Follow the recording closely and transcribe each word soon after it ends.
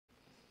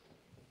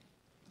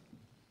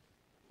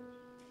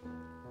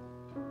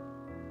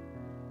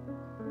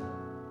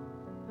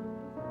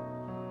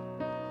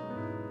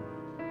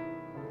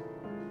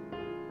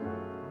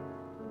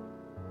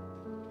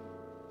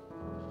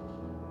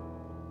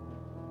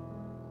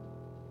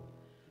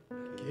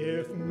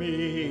Give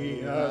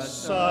me a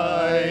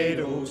sight,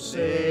 O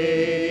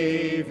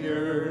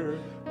Saviour,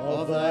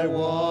 of thy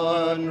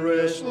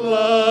wondrous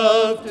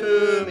love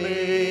to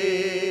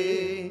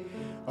me,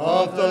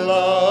 of the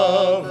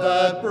love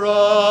that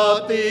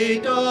brought thee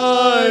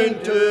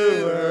down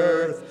to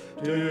earth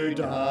to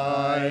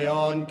die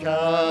on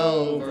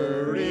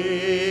Calvary.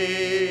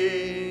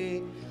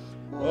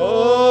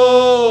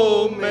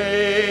 Oh,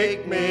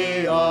 make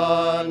me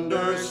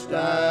understand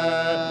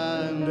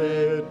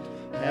it,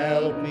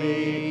 help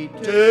me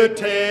to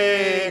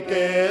take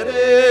it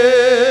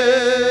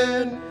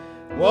in,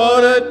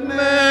 what it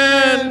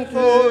meant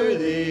for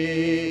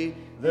thee,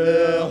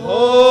 the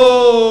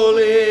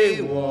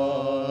Holy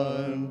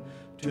One,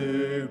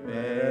 to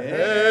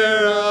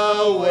bear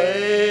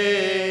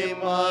away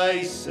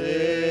my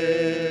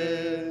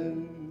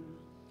sin.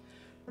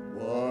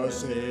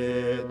 Was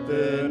it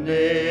the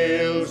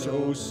nails,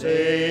 O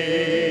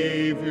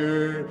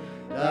Saviour,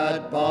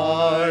 that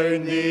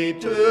bound thee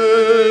to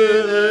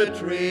the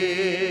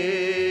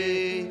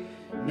tree?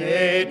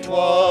 Nay,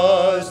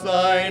 'twas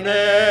thine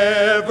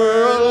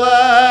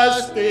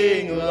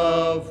everlasting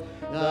love,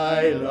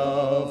 thy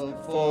love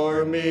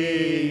for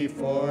me,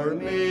 for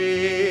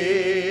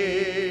me.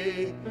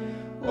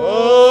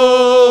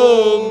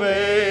 Oh,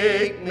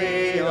 make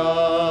me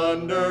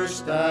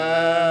understand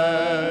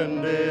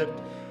it,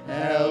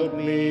 help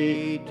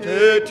me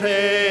to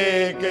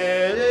take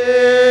it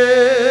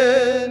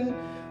in,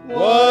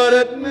 what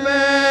it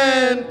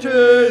meant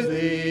to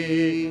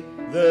thee,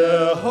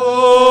 the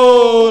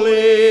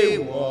Holy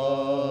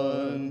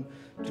One,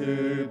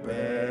 to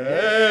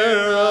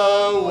bear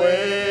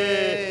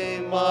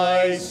away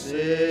my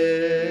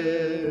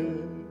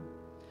sin.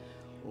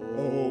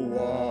 O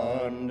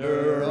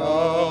wonder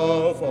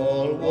of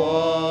all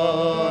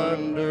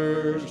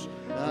wonders,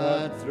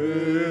 that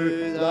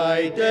through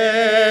thy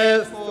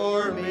death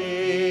for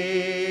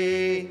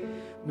me,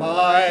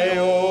 my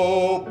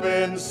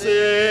open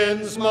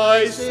sins,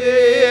 my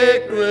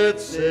secret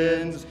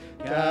sins,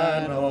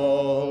 can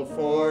all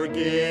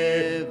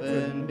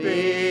forgiven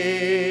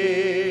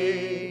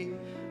be.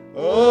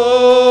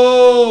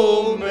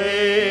 Oh,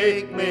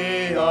 make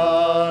me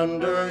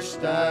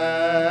understand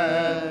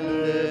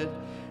it,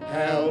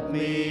 help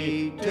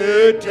me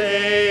to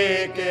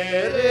take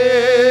it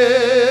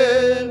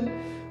in,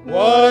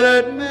 what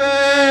it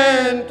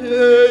meant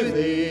to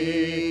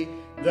thee,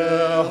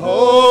 the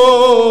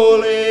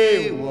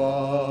Holy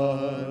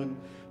One,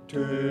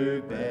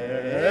 to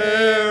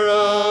bear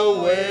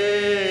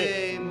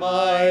away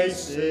my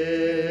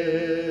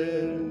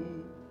sin.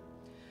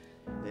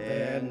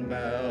 Then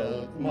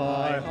melt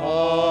my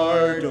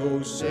heart,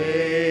 O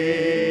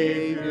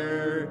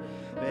Saviour,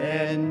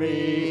 bend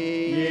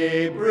me,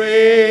 yea,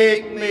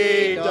 break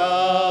me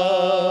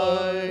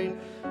down,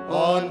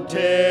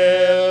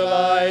 until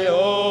I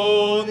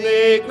own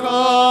thee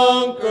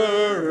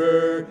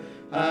conqueror,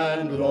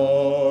 and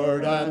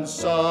Lord and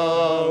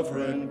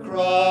sovereign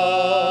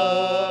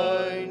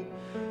crown.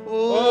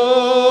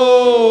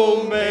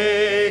 Oh,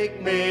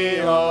 make me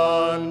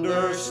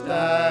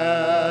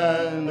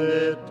understand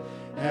it,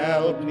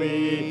 help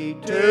me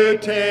to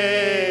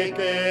take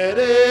it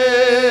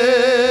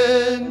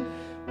in,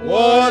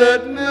 what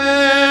it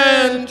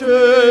meant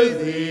to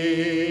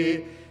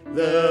thee,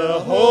 the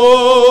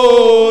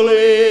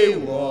Holy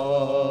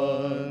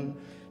One,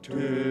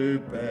 to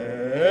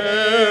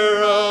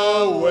bear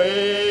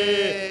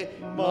away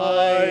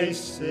my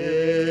sin.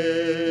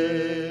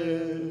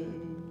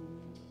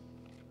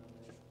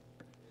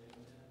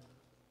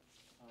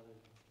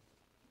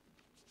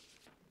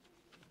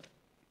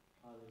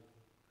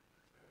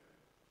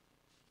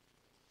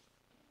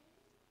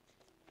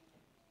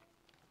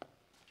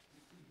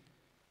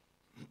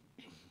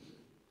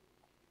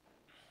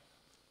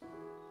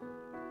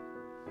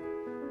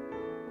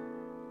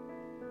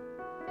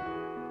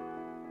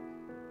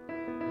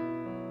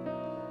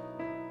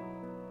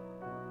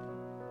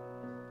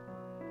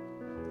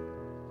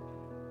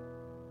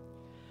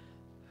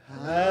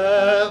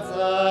 Have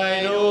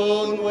thine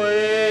own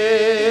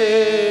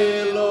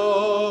way,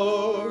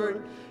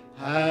 Lord,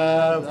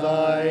 have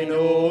thine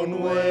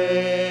own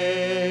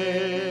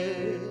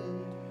way.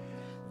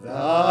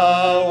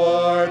 Thou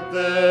art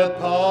the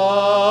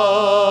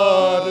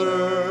potter,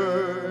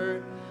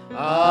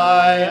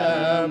 I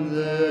am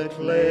the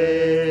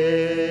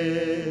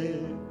clay.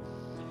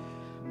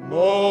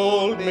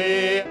 Mold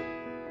me,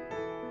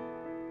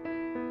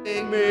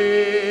 make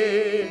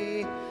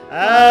me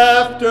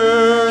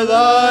after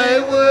thy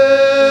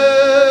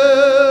will,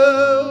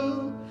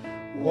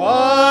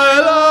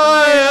 while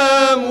I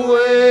am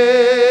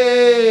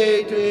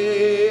waiting,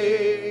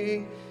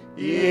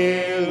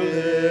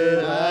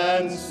 yielded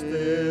and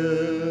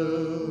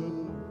still.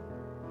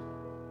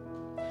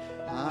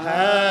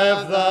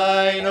 Have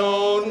thine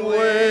own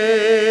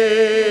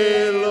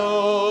way,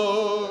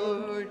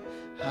 Lord,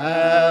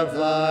 have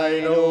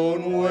thine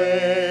own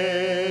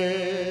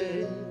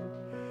way.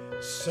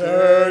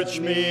 Serve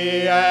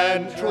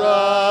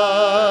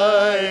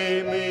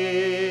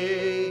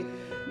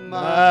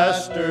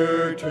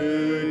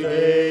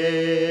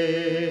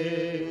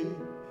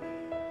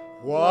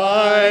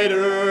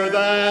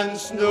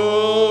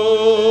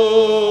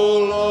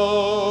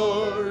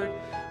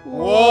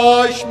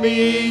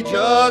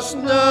us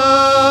nigh,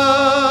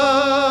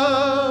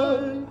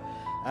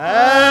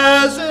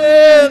 as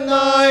in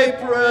thy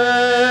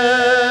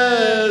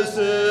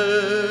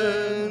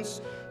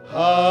presence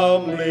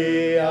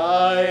humbly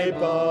I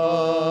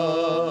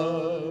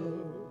bow.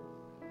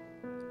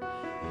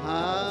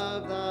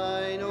 Have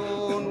thine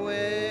own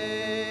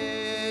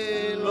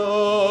way,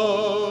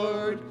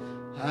 Lord,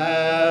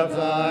 have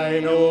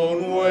thine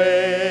own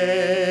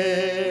way.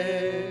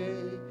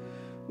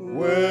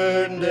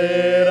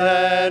 Wounded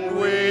and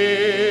weary,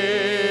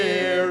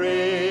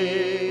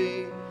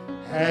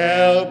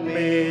 help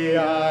me,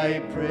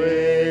 I pray.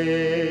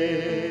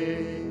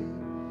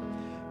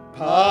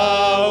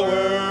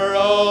 Power,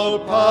 all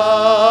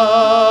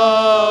power,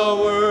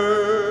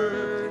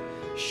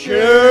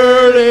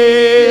 surely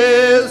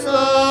is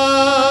thine.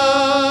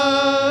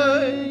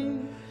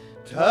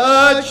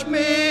 Touch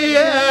me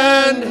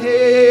and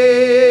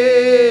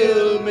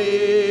heal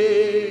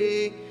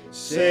me,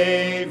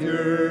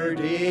 Saviour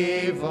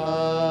divine.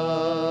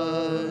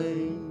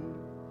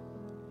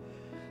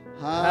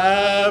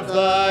 Have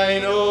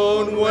thine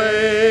own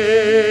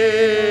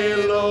way,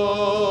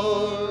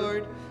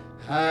 Lord,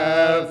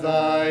 have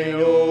thine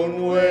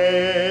own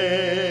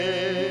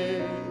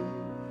way.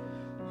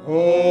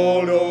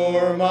 Hold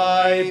o'er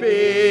my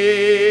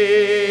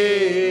being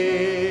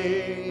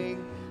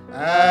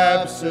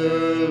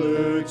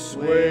absolute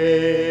sway.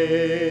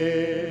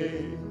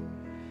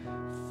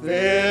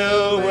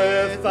 Fill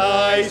with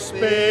thy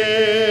Spirit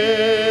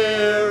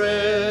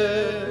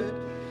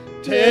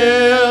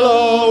till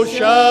all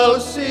shall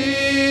see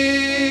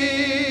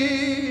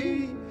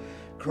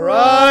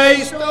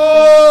Christ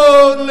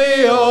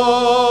only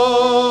always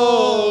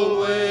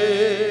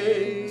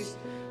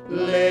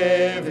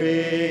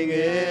living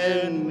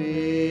in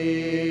me.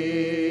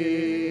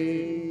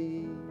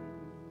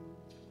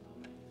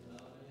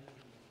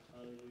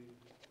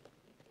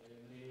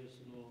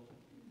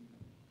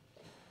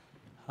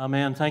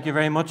 Amen. Thank you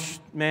very much,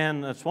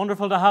 men. It's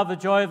wonderful to have the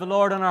joy of the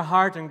Lord in our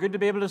heart and good to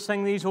be able to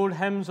sing these old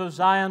hymns of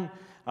Zion.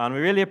 And we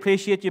really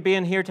appreciate you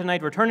being here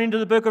tonight. We're turning to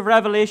the book of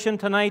Revelation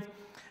tonight.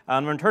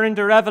 And we're turning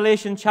to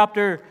Revelation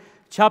chapter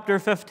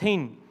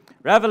 15.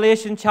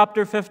 Revelation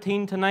chapter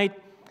 15 tonight.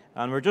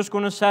 And we're just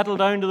going to settle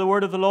down to the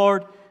word of the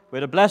Lord. We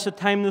had a blessed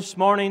time this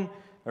morning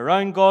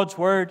around God's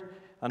word.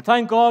 And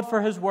thank God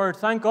for His word.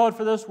 Thank God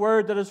for this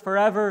word that is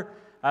forever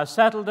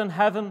settled in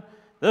heaven.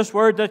 This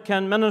word that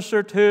can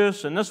minister to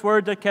us, and this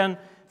word that can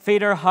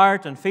feed our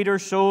heart and feed our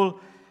soul.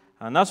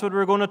 And that's what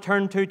we're going to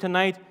turn to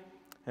tonight,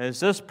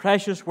 is this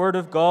precious word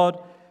of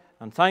God.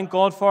 And thank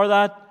God for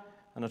that.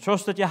 And I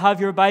trust that you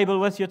have your Bible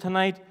with you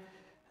tonight.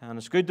 And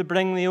it's good to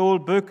bring the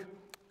old book.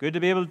 Good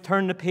to be able to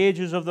turn the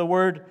pages of the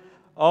word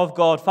of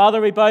God. Father,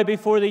 we bow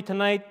before Thee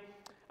tonight.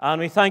 And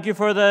we thank You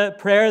for the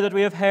prayer that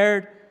we have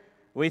heard.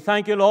 We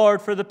thank You,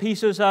 Lord, for the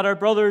pieces that our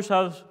brothers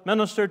have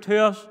ministered to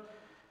us.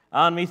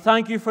 And we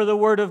thank You for the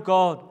word of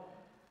God.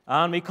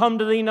 And we come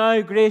to Thee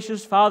now,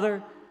 gracious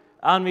Father,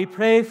 and we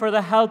pray for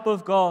the help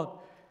of God.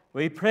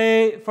 We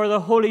pray for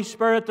the Holy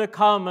Spirit to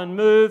come and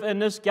move in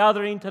this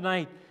gathering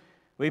tonight.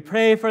 We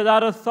pray for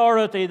that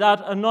authority,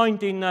 that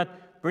anointing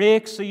that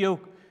breaks the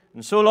yoke.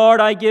 And so,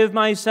 Lord, I give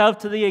myself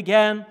to Thee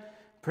again,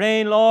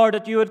 praying, Lord,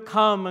 that You would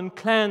come and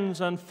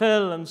cleanse and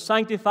fill and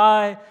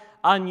sanctify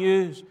and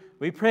use.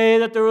 We pray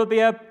that there will be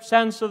a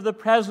sense of the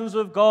presence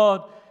of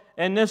God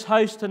in this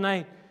house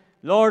tonight.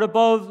 Lord,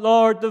 above,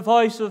 Lord, the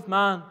voice of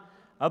man,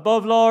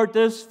 above, Lord,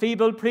 this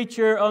feeble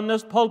preacher on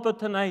this pulpit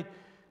tonight,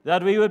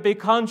 that we would be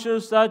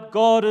conscious that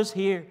God is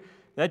here,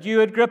 that You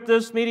would grip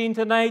this meeting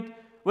tonight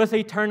with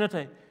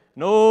eternity.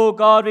 No,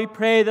 God, we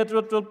pray that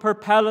it will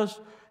propel us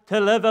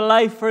to live a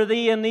life for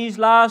Thee in these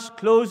last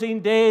closing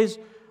days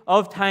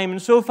of time.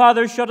 And so,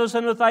 Father, shut us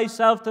in with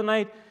Thyself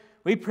tonight.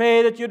 We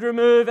pray that You'd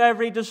remove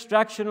every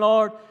distraction,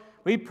 Lord.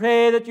 We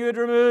pray that You would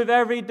remove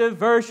every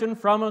diversion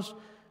from us.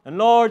 And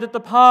Lord, that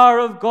the power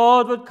of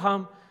God would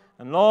come.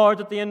 And Lord,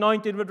 that the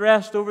anointing would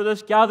rest over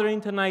this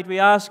gathering tonight. We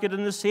ask it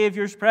in the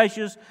Saviour's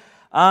precious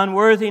and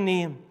worthy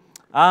name.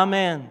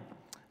 Amen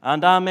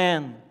and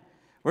amen.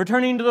 We're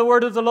turning to the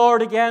word of the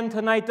Lord again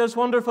tonight, this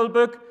wonderful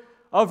book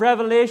of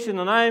Revelation.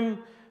 And I'm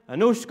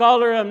no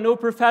scholar, I'm no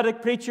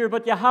prophetic preacher,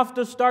 but you have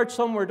to start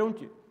somewhere,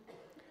 don't you?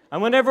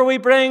 And whenever we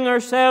bring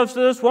ourselves to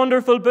this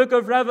wonderful book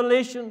of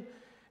Revelation,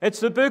 it's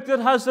the book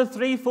that has the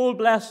threefold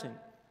blessing.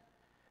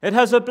 It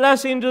has a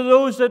blessing to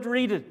those that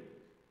read it,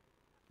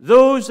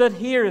 those that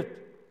hear it,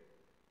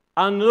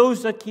 and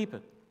those that keep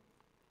it.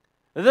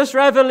 This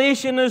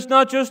revelation is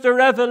not just a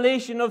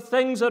revelation of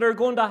things that are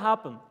going to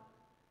happen.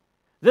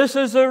 This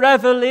is a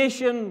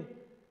revelation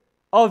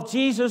of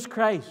Jesus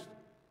Christ.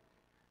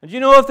 And you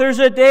know, if there's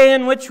a day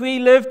in which we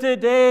live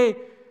today,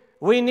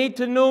 we need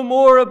to know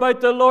more about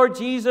the Lord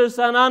Jesus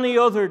than any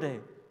other day.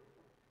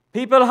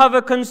 People have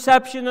a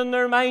conception in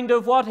their mind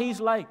of what He's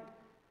like.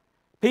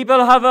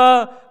 People have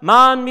a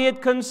man-made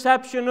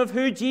conception of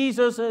who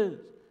Jesus is.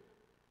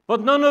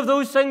 But none of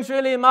those things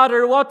really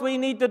matter. What we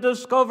need to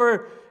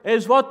discover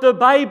is what the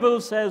Bible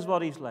says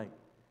what He's like.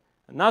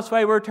 And that's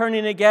why we're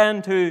turning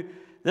again to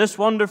this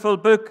wonderful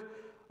book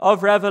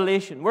of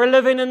Revelation. We're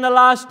living in the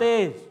last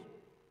days.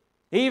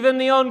 Even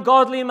the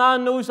ungodly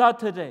man knows that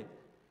today.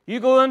 You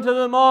go into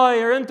the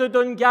Moy or into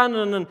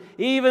Dungannon, and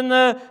even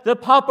the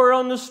pauper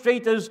on the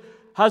street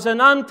has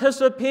an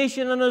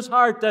anticipation in his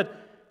heart that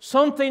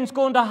something's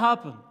going to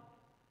happen.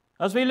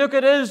 As we look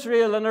at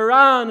Israel and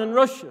Iran and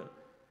Russia,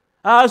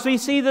 as we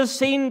see the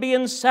scene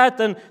being set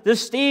and the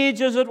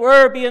stage, as it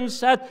were, being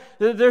set,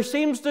 there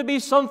seems to be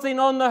something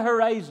on the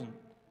horizon.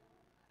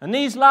 In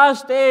these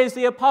last days,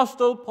 the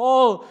Apostle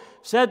Paul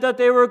said that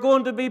they were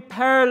going to be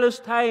perilous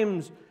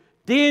times,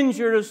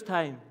 dangerous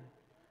times,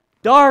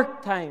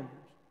 dark times,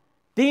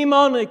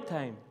 demonic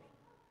times.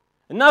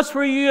 And that's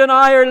where you and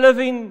I are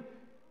living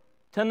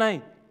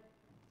tonight.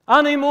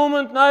 Any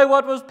moment now,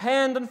 what was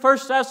penned in 1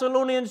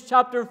 Thessalonians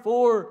chapter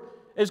 4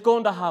 is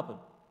going to happen.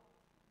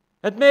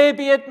 It may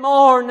be at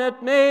morn,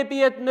 it may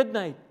be at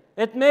midnight,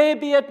 it may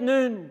be at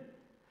noon.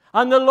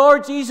 And the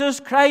Lord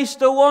Jesus Christ,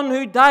 the one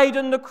who died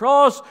on the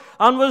cross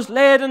and was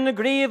laid in the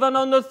grave, and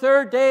on the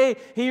third day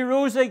He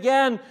rose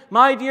again.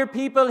 My dear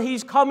people,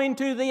 He's coming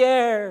to the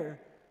air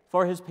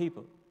for His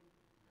people.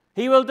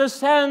 He will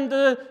descend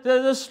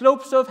the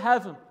slopes of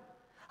heaven.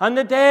 And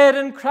the dead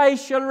in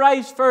Christ shall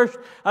rise first,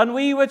 and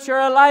we which are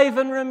alive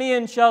and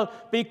remain shall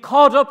be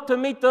caught up to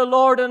meet the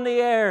Lord in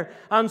the air,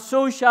 and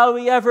so shall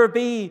we ever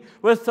be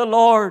with the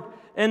Lord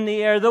in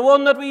the air. The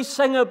one that we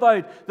sing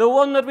about, the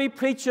one that we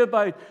preach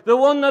about, the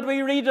one that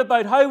we read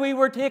about, how we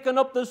were taken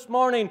up this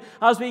morning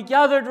as we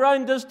gathered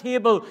round this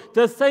table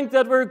to think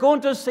that we're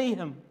going to see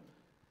Him.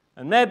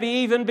 And maybe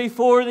even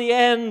before the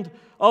end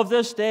of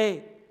this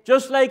day,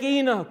 just like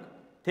Enoch,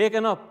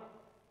 taken up.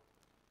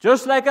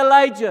 Just like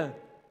Elijah,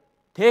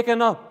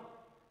 taken up.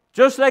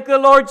 Just like the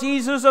Lord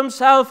Jesus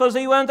Himself, as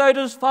He went out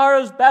as far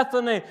as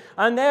Bethany,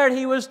 and there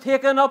He was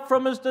taken up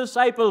from His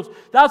disciples.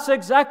 That's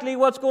exactly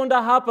what's going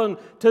to happen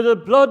to the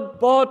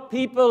blood-bought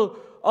people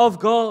of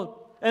God.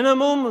 In a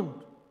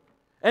moment,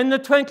 in the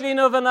twinkling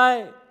of an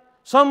eye,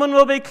 someone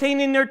will be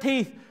cleaning their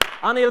teeth,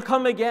 and He'll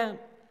come again.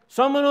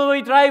 Someone will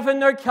be driving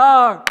their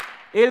car,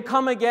 He'll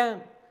come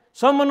again.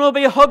 Someone will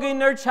be hugging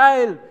their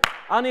child,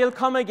 and He'll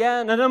come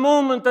again. In a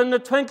moment, in the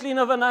twinkling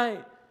of an eye.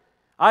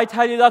 I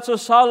tell you, that's a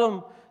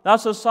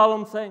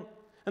solemn thing.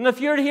 And if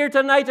you're here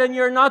tonight and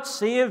you're not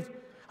saved,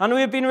 and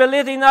we've been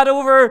relating that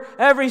over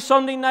every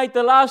Sunday night,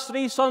 the last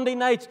 3 Sunday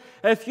nights,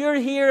 if you're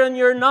here and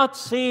you're not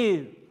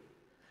saved,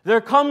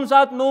 there comes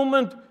that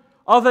moment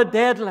of a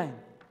deadline.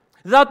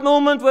 That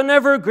moment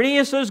whenever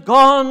grace is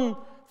gone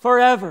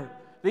forever.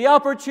 The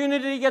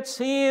opportunity to get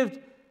saved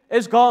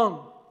is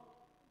gone.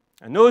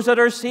 And those that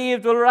are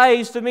saved will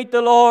rise to meet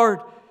the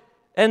Lord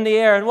in the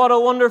air. And what a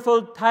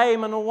wonderful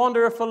time and a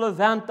wonderful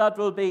event that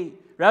will be.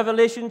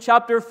 Revelation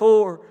chapter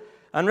 4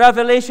 and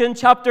Revelation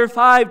chapter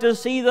 5, to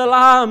see the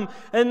Lamb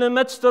in the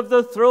midst of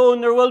the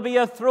throne. There will be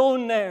a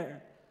throne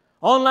there,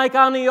 unlike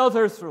any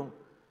other throne.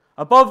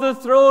 Above the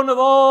throne of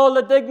all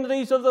the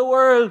dignities of the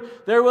world,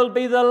 there will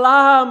be the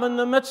Lamb in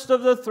the midst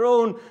of the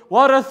throne.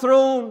 What a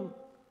throne!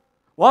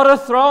 What a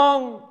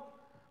throng!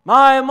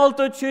 My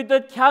multitude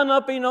that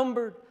cannot be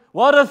numbered.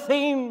 What a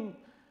theme!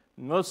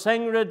 And we'll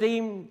sing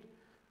redeemed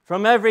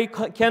from every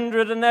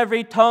kindred and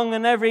every tongue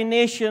and every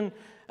nation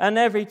and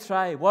every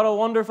tribe. What a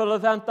wonderful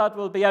event that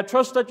will be. I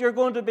trust that you're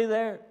going to be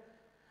there.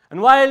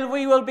 And while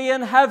we will be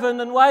in heaven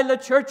and while the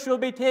church will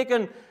be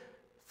taken,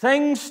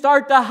 things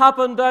start to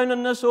happen down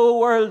in this old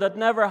world that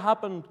never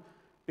happened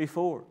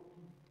before.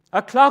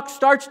 A clock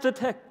starts to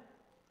tick.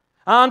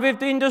 And we've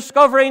been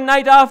discovering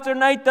night after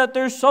night that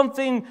there's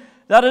something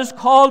that is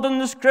called in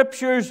the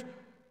Scriptures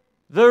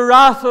the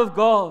wrath of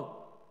God.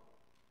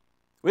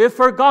 We have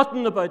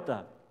forgotten about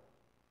that.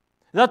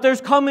 That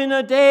there's coming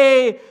a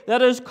day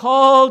that is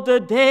called the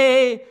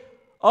day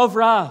of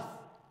wrath.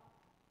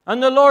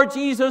 And the Lord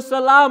Jesus, the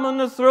Lamb on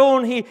the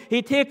throne,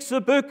 he takes the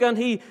book and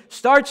He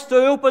starts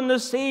to open the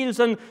seals,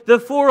 and the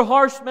 4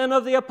 horsemen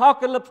of the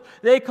apocalypse,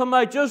 they come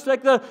out just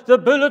like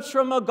the bullets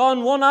from a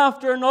gun, one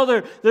after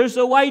another. There's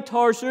the white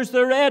horse, there's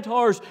the red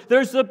horse,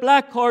 there's the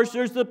black horse,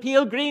 there's the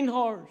pale green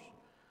horse.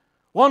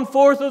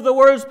 1/4 of the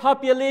world's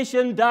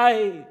population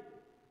die.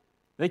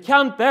 They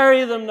can't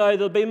bury them now.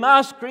 There'll be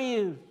mass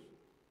graves.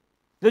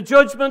 The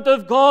judgment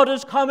of God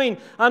is coming,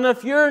 and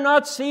if you're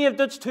not saved,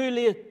 it's too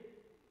late.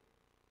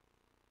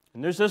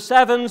 And there's the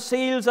 7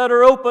 seals that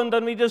are opened,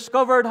 and we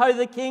discovered how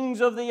the kings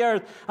of the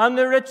earth and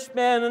the rich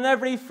men and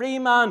every free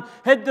man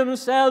hid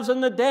themselves in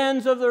the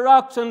dens of the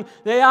rocks, and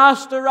they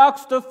asked the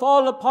rocks to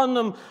fall upon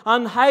them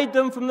and hide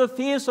them from the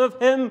face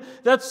of Him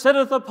that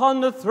sitteth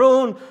upon the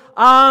throne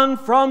and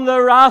from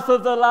the wrath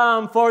of the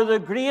Lamb, for the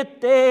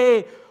great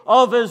day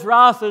of His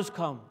wrath is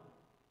come.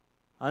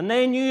 And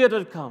they knew it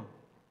had come.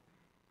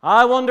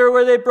 I wonder,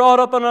 were they brought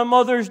up on a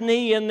mother's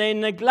knee and they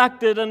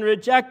neglected and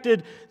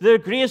rejected the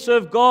grace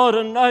of God,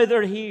 and now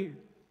they're here.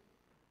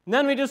 And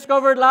then we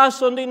discovered last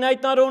Sunday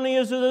night, not only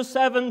is there the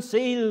 7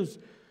 seals,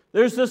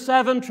 there's the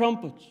 7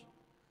 trumpets.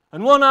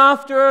 And one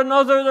after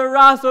another, the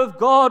wrath of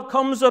God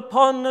comes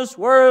upon this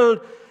world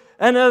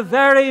in a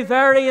very,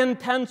 very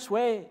intense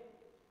way.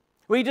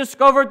 We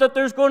discovered that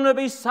there's going to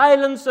be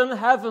silence in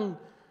heaven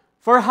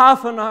for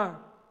half an hour.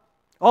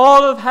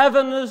 All of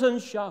heaven is in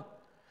shock.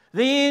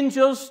 The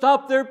angels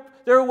stop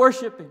their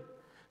worshiping.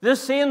 The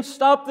saints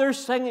stop their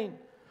singing.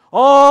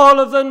 All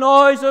of the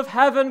noise of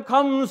heaven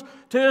comes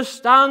to a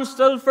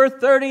standstill for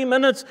 30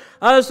 minutes,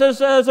 as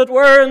it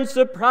were, in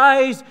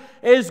surprise.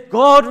 Is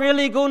God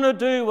really going to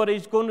do what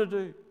He's going to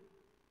do?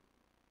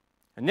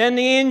 And then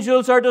the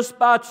angels are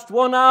dispatched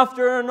one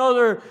after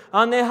another,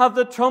 and they have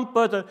the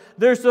trumpet.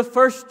 There's the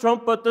first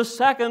trumpet, the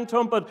second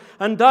trumpet,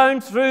 and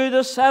down through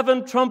the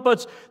 7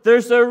 trumpets,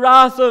 there's the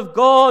wrath of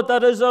God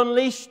that is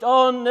unleashed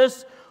on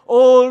this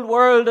old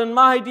world. And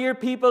my dear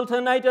people,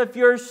 tonight, if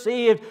you're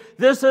saved,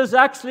 this is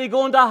actually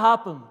going to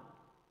happen.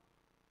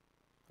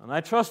 And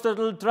I trust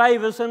it'll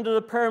drive us into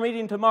the prayer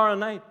meeting tomorrow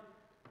night.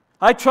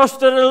 I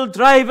trust it'll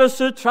drive us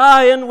to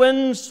try and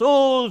win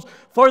souls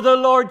for the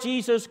Lord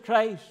Jesus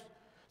Christ.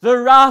 The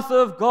wrath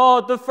of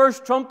God, the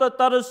first trumpet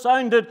that is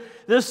sounded,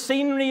 the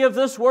scenery of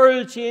this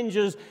world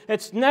changes.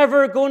 It's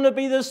never going to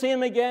be the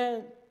same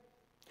again.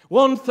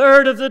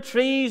 1/3 of the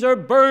trees are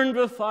burned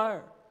with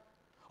fire.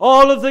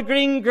 All of the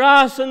green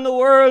grass in the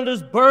world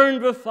is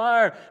burned with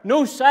fire.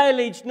 No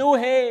silage, no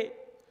hay,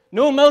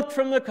 no milk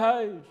from the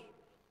cows.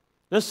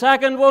 The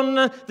second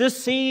one, the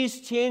seas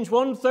change.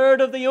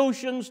 1/3 of the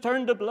oceans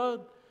turn to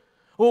blood.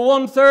 Well,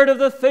 1/3 of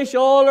the fish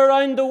all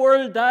around the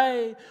world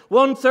die.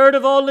 1/3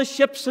 of all the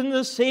ships in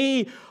the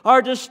sea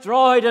are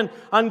destroyed.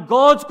 And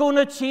God's going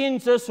to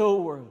change this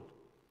whole world.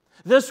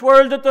 This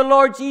world that the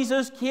Lord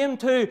Jesus came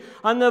to.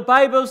 And the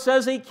Bible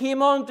says He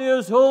came unto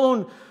His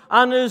own,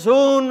 and His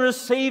own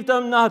received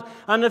Him not.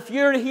 And if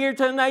you're here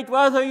tonight,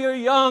 whether you're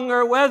young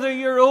or whether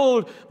you're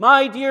old,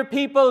 my dear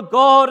people,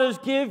 God has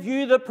given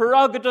you the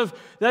prerogative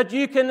that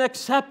you can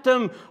accept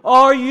Him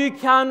or you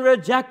can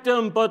reject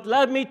Him. But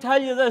let me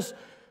tell you this,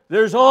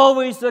 there's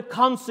always the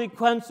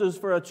consequences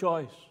for a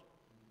choice.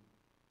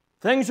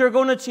 Things are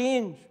going to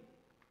change.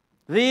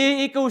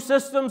 The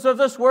ecosystems of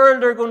this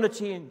world are going to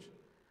change.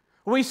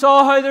 We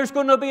saw how there's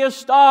going to be a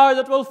star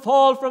that will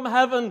fall from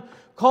heaven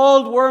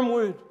called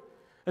wormwood.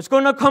 It's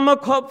going to come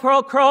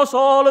across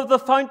all of the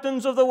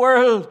fountains of the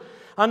world.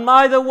 And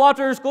the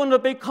water's going to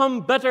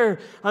become bitter.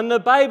 And the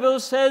Bible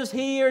says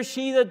he or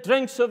she that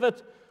drinks of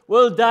it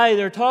will die.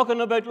 They're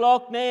talking about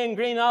Loch Ness and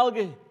green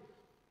algae.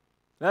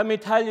 Let me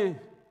tell you,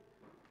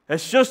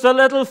 it's just a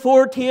little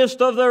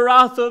foretaste of the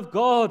wrath of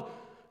God.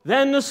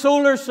 Then the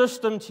solar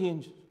system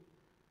changes.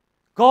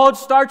 God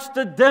starts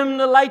to dim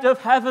the light of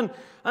heaven.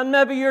 And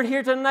maybe you're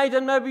here tonight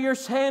and maybe you're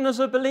saying as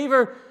a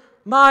believer,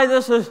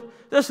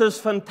 this is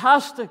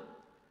fantastic.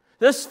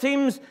 This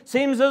seems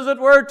as it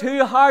were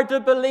too hard to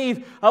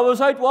believe. I was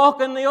out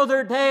walking the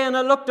other day and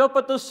I looked up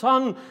at the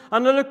sun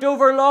and I looked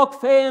over Loch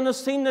Fay and I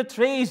seen the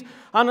trees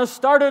and I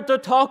started to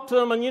talk to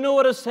them. And you know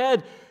what I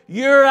said?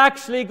 You're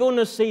actually going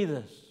to see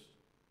this.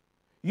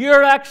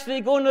 You're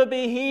actually going to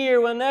be here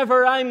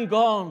whenever I'm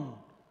gone.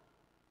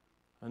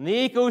 And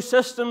the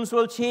ecosystems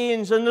will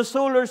change and the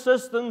solar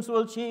systems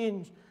will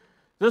change.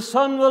 The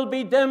sun will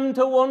be dimmed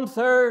to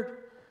 1/3.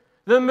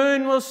 The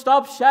moon will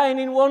stop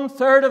shining.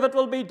 1/3 of it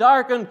will be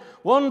darkened.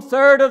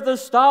 1/3 of the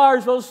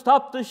stars will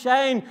stop to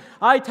shine.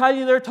 I tell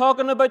you, they're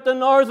talking about the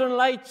northern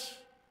lights.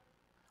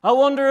 I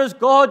wonder, is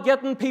God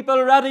getting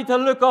people ready to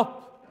look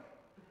up?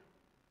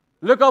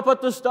 Look up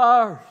at the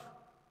stars.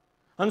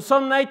 And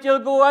some night you'll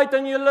go out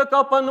and you look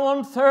up and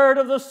 1/3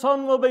 of the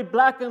sun will be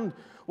blackened.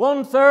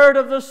 1/3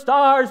 of the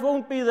stars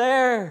won't be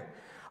there.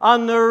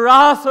 And the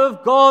wrath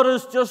of God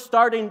is just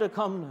starting to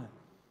come now.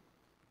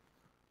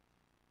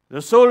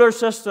 The solar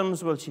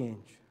systems will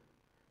change.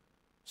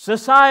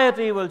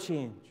 Society will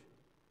change.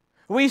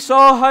 We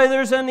saw how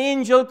there's an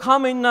angel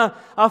coming, a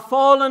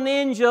fallen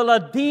angel,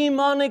 a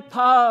demonic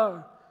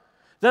power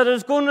that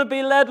is going to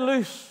be let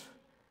loose.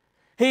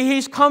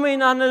 He's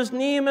coming and his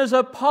name is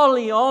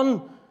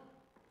Apollyon,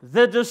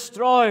 the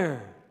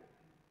Destroyer.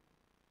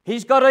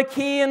 He's got a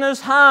key in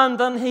his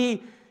hand and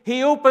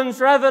he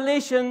opens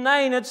Revelation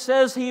 9. It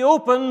says he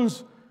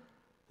opens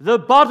the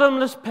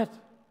bottomless pit.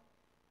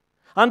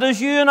 And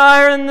as you and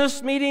I are in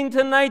this meeting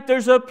tonight,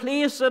 there's a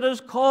place that is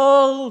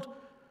called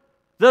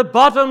the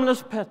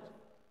bottomless pit.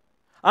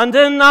 And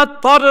in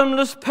that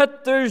bottomless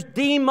pit, there's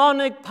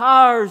demonic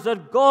powers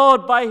that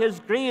God, by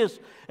His grace,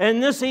 in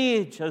this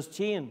age has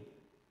chained.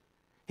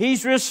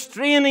 He's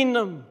restraining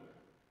them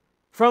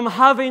from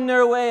having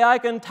their way. I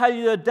can tell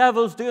you the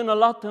devil's doing a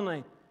lot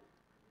tonight.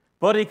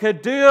 But he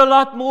could do a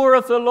lot more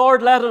if the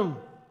Lord let him.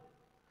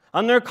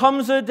 And there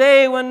comes a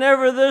day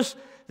whenever this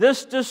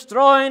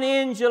destroying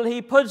angel,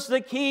 he puts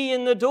the key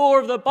in the door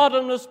of the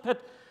bottomless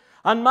pit.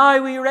 And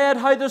we read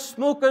how the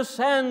smoke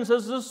ascends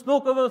as the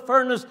smoke of a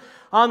furnace,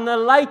 and the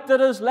light that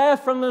is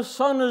left from the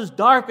sun is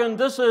darkened.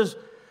 This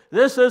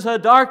is a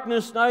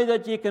darkness now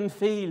that you can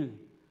feel.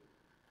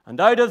 And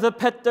out of the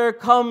pit there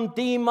come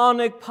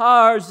demonic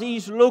powers,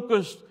 these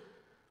locusts.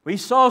 We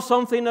saw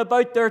something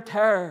about their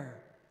terror.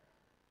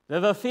 They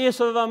have a face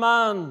of a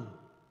man.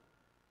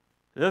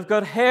 They've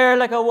got hair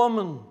like a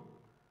woman.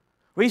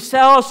 We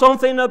saw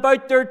something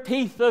about their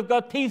teeth. They've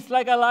got teeth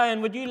like a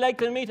lion. Would you like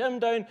to meet him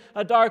down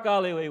a dark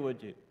alleyway,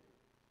 would you?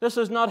 This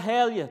is not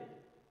hell yet.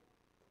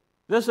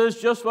 This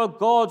is just what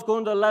God's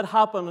going to let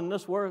happen in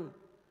this world.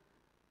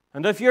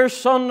 And if your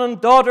son and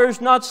daughter's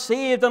not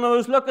saved, and I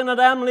was looking at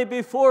Emily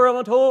before I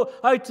went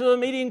out to the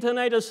meeting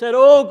tonight, I said,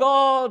 oh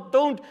God,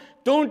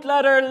 don't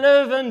let her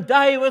live and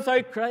die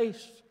without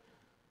Christ.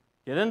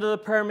 Get into the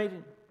prayer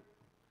meeting.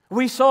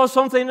 We saw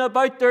something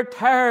about their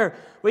terror.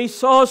 We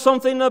saw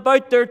something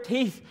about their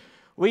teeth.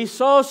 We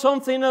saw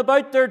something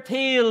about their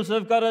tails.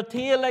 They've got a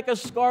tail like a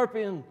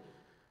scorpion.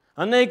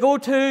 And they go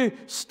to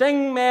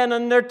sting men,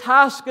 and their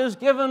task is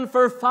given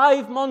for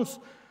 5 months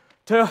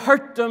to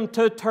hurt them,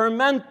 to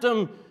torment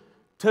them,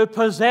 to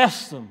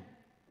possess them.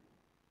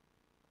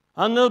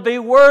 And there'll be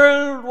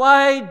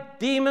worldwide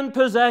demon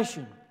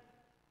possession.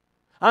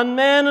 And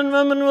men and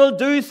women will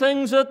do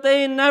things that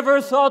they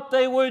never thought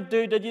they would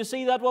do. Did you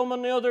see that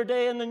woman the other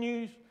day in the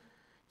news?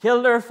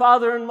 Killed her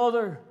father and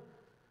mother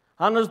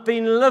and has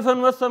been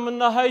living with them in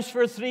the house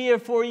for 3 or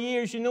 4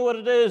 years. You know what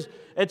it is?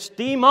 It's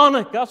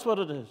demonic. That's what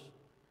it is.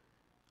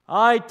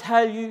 I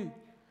tell you,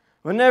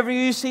 whenever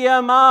you see a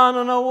man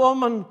and a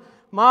woman,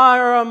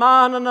 or a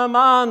man and a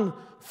man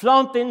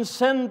flaunting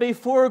sin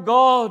before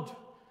God,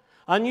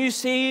 and you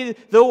see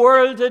the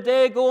world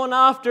today going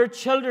after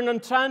children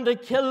and trying to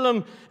kill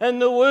them in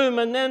the womb,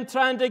 and then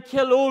trying to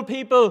kill old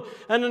people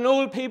in an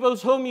old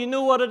people's home, you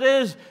know what it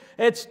is?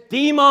 It's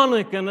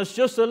demonic, and it's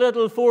just a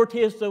little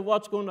foretaste of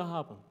what's going to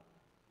happen.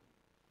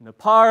 And the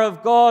power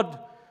of God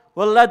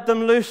will let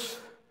them loose,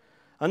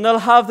 and they'll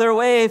have their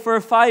way for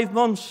 5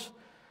 months,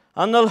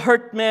 and they'll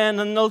hurt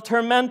men, and they'll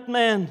torment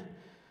men,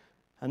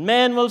 and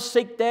men will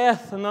seek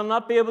death, and they'll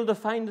not be able to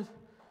find it.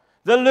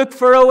 They'll look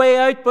for a way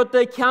out, but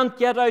they can't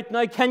get out.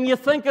 Now, can you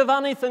think of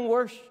anything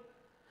worse?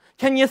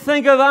 Can you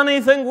think of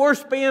anything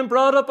worse being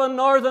brought up in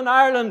Northern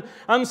Ireland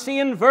and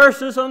seeing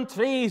verses on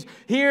trees,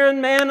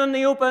 hearing men in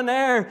the open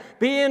air,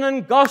 being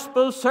in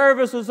gospel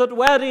services at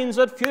weddings,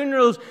 at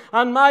funerals,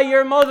 and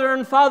your mother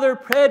and father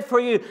prayed for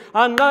you,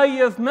 and now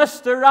you've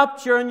missed the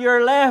rapture and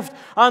you're left,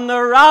 and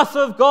the wrath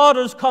of God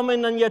is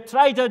coming, and you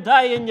try to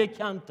die and you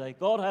can't die.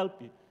 God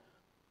help you.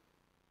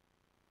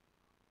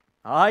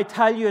 I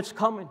tell you, it's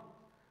coming.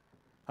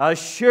 As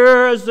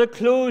sure as the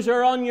clothes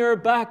are on your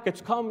back,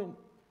 it's coming.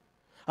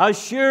 As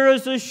sure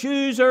as the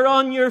shoes are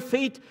on your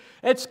feet,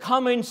 it's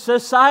coming.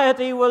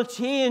 Society will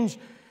change.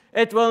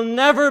 It will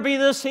never be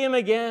the same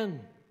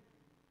again.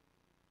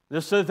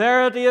 The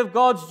severity of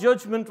God's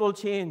judgment will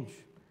change.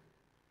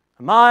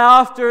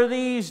 After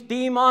these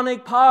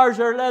demonic powers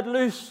are let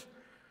loose,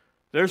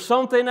 there's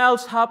something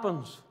else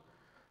happens.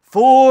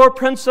 4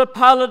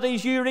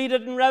 principalities, you read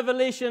it in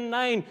Revelation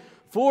 9,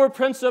 4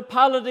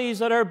 principalities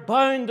that are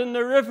bound in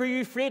the river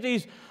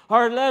Euphrates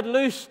are let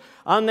loose,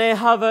 and they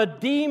have a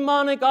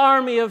demonic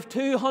army of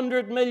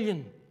 200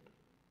 million.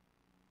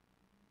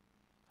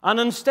 And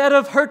instead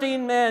of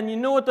hurting men, you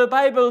know what the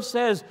Bible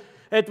says?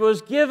 It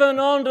was given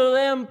unto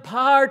them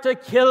power to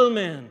kill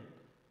men.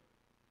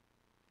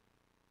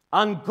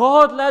 And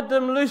God let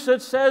them loose,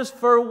 it says,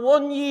 for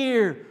 1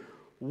 year,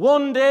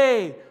 1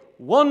 day,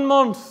 1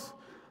 month,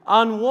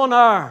 and 1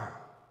 hour.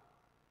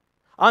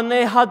 And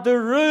they had the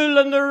rule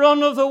and the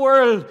run of the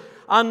world.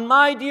 And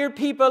my dear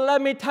people,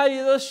 let me tell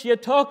you this, you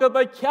talk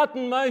about cat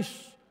and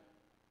mouse.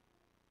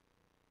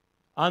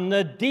 And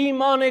the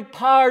demonic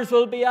powers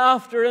will be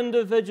after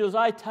individuals.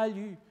 I tell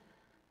you,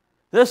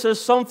 this is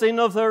something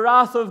of the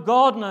wrath of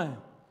God now.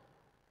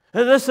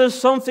 This is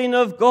something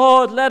of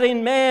God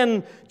letting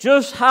men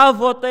just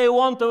have what they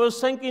want. I was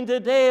thinking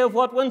today of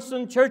what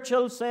Winston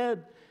Churchill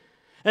said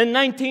in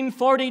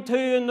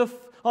 1942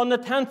 on the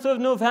 10th of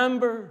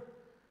November.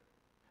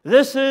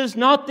 This is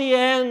not the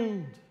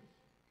end.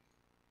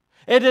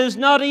 It is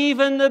not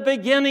even the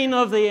beginning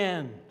of the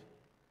end.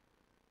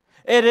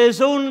 It is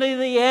only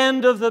the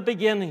end of the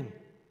beginning.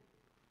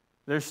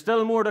 There's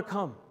still more to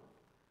come.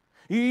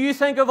 You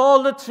think of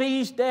all the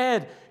trees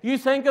dead. You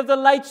think of the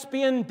lights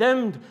being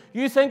dimmed.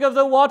 You think of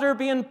the water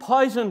being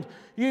poisoned.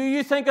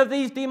 You think of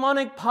these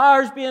demonic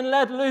powers being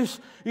let loose.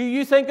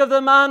 You think of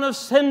the man of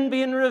sin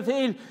being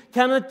revealed.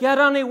 Can it get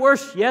any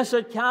worse? Yes,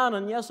 it can,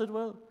 and yes, it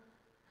will.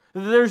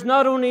 There's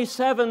not only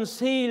 7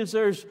 seals,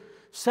 there's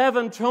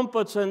 7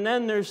 trumpets, and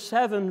then there's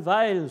 7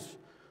 vials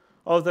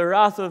of the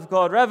wrath of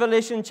God.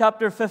 Revelation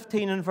chapter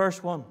 15 and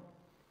verse 1.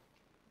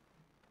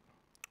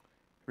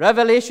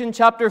 Revelation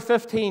chapter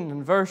 15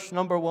 and verse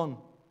number 1.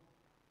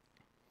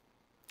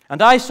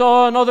 And I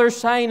saw another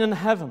sign in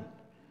heaven.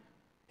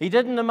 He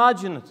didn't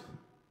imagine it.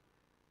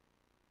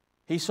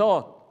 He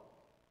saw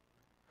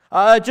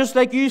it. Just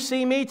like you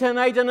see me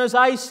tonight, and as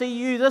I see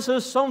you, this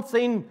is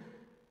something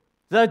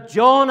that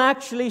John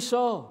actually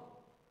saw.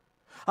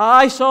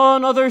 I saw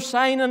another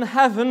sign in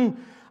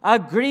heaven, a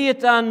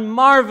great and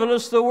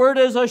marvelous, the word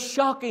is a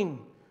shocking,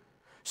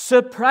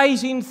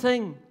 surprising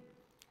thing.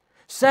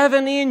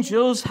 7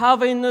 angels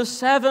having the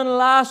 7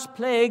 last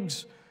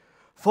plagues,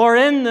 for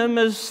in them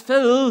is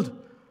filled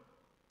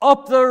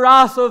up the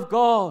wrath of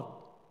God.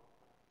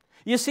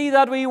 You see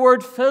that wee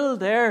word filled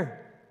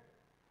there?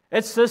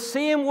 It's the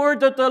same word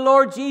that the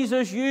Lord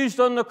Jesus used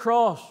on the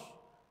cross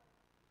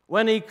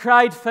when he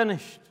cried,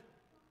 finished.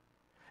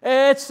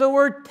 It's the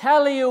word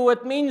teleo.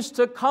 It means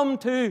to come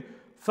to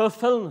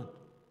fulfillment.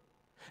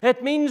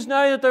 It means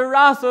now that the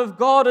wrath of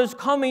God is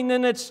coming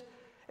in its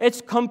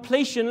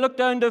completion. Look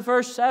down to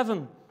verse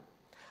 7.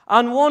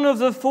 And one of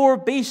the four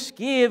beasts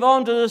gave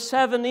unto the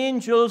seven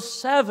angels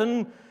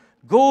 7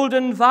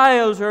 golden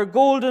vials or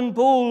golden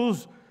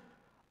bowls,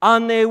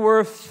 and they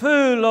were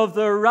full of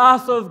the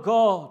wrath of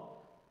God.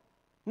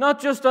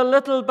 Not just a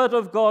little bit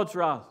of God's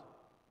wrath.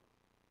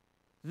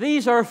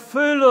 These are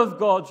full of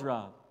God's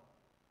wrath.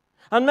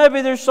 And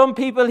maybe there's some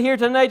people here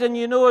tonight, and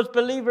you know as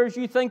believers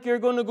you think you're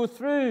going to go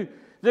through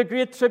the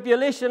great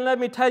tribulation. Let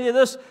me tell you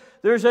this.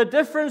 There's a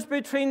difference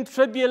between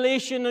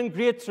tribulation and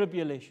great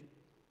tribulation.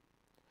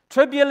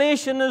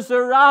 Tribulation is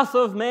the wrath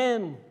of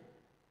men.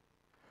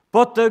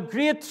 But the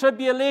great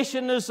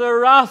tribulation is the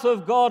wrath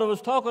of God. I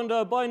was talking to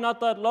a boy not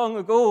that long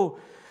ago,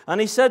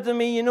 and he said to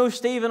me, you know,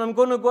 Stephen, I'm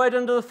going to go out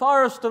into the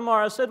forest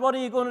tomorrow. I said, what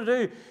are you going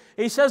to do?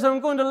 He says, I'm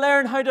going to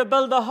learn how to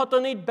build a hut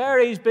and eat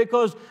berries,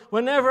 because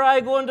whenever I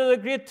go into the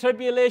great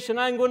tribulation,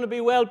 I'm going to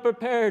be well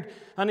prepared.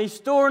 And he's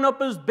storing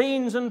up his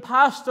beans and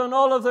pasta and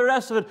all of the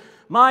rest of it.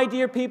 My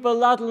dear people,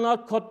 that'll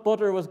not cut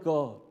butter with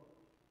God.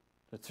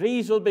 The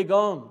trees will be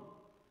gone.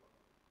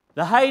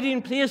 The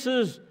hiding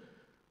places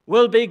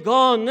will be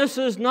gone. This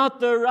is not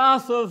the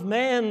wrath of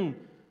men.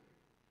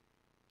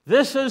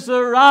 This is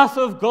the wrath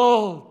of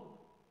God.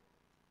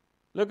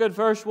 Look at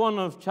verse 1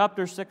 of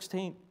chapter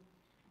 16.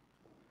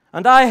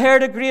 And I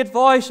heard a great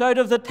voice out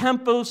of the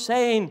temple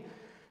saying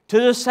to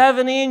the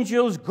 7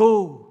 angels,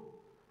 Go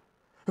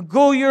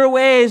your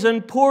ways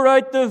and pour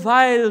out the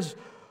vials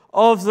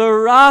of the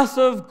wrath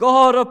of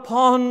God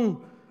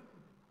upon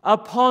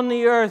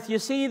the earth. You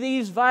see,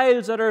 these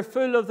vials that are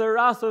full of the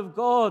wrath of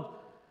God,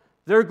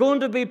 they're going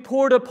to be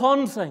poured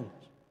upon things.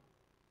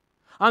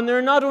 And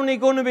they're not only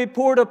going to be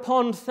poured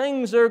upon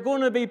things, they're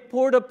going to be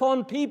poured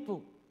upon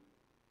people.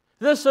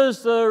 This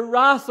is the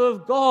wrath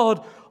of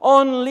God,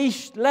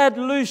 unleashed, let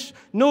loose,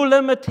 no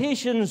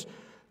limitations,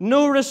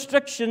 no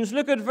restrictions.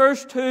 Look at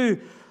verse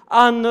 2.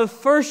 And the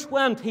first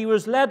went, he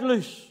was let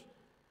loose.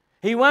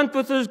 He went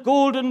with his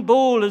golden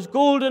bowl, his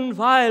golden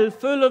vial,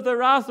 full of the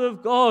wrath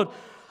of God,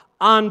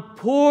 and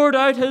poured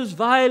out his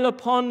vial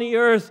upon the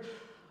earth.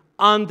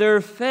 And there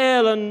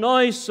fell a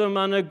noisome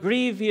and a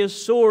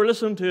grievous sore,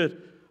 listen to it,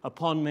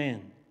 upon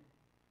men.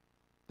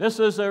 This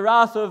is the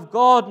wrath of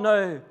God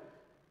now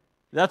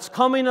that's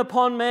coming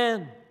upon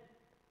men.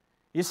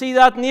 You see,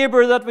 that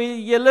neighbor that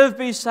you live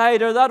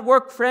beside, or that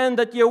work friend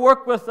that you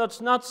work with that's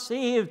not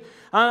saved,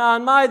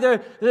 and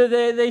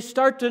they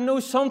start to know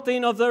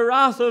something of the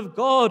wrath of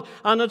God,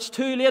 and it's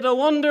too late. I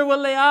wonder,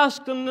 will they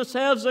ask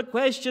themselves the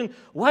question,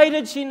 why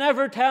did she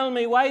never tell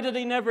me? Why did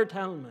he never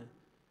tell me?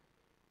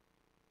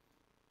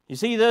 You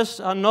see this,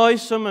 a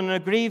noisome and a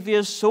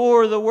grievous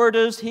sore, the word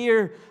is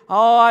here.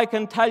 Oh, I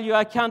can tell you,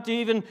 I can't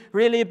even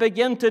really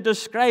begin to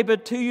describe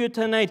it to you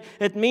tonight.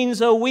 It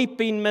means a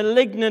weeping,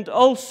 malignant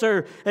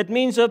ulcer. It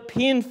means a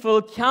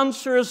painful,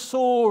 cancerous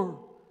sore.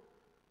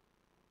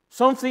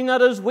 Something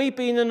that is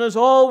weeping and is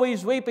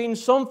always weeping.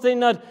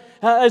 Something that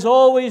is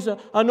always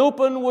an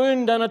open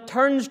wound and it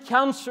turns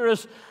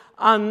cancerous.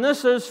 And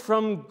this is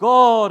from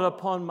God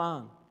upon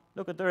man.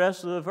 Look at the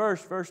rest of the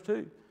verse, verse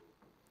 2.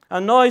 A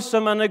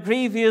noisome and a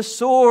grievous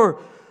sore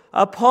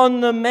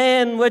upon the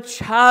men which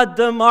had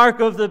the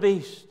mark of the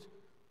beast.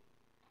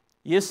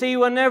 You see,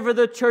 whenever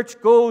the church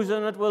goes,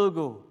 and it will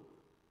go,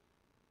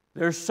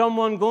 there's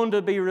someone going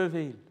to be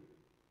revealed.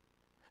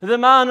 The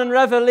man in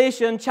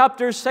Revelation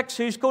chapter 6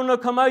 who's going to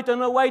come out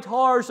on a white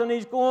horse, and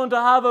he's going to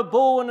have a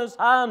bow in his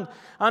hand,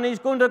 and he's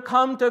going to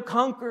come to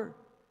conquer.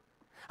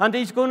 And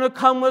he's going to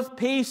come with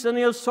peace, and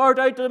he'll sort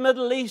out the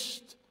Middle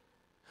East.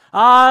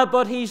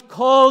 But he's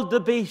called the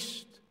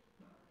beast.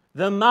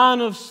 The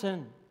man of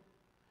sin,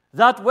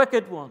 that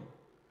wicked one,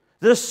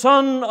 the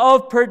son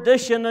of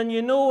perdition. And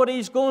you know what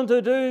he's going to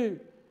do?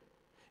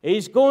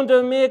 He's going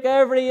to make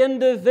every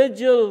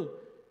individual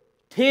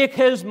take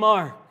his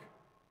mark.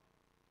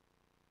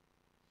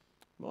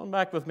 Go on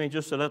back with me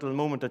just a little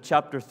moment to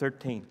chapter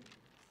 13.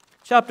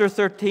 Chapter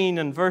 13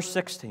 and verse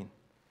 16.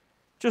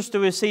 Just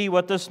to see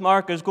what this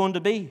mark is going to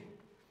be.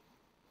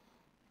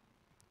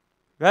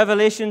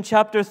 Revelation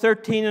chapter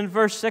 13 and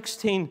verse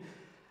 16.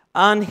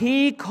 And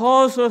he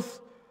causeth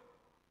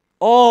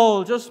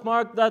all, just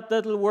mark that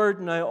little word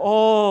now,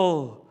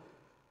 all,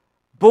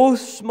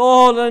 both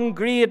small and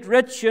great,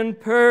 rich and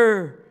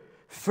poor,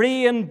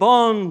 free and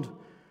bond,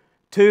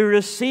 to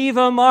receive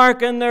a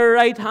mark in their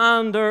right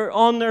hand or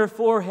on their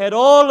forehead.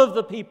 All of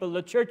the people,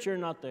 the church are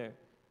not there.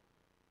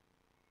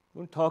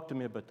 Don't talk to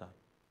me about that.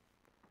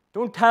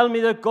 Don't tell me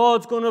that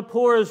God's going to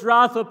pour his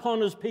wrath upon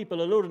his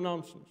people. A load of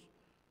nonsense.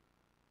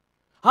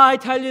 I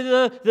tell you,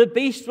 the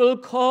beast will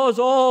cause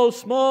all,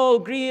 small,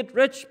 great,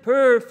 rich,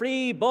 poor,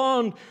 free,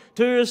 bond,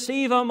 to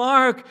receive a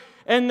mark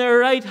in their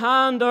right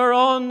hand or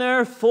on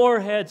their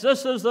foreheads.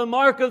 This is the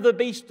mark of the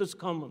beast that's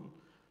coming.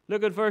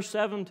 Look at verse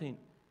 17.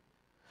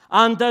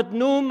 And that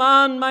no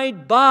man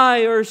might buy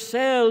or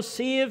sell,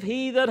 save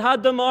he that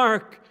had the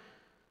mark,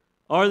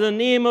 or the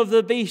name of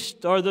the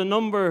beast, or the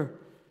number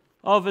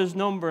of his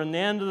number. In the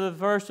end of the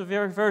verse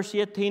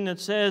 18,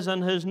 it says,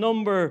 and his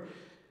number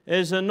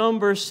is the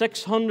number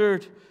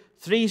 600,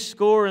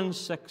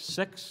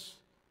 66.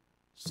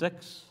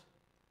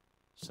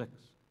 666.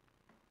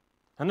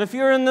 And if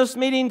you're in this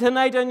meeting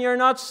tonight and you're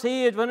not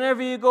saved,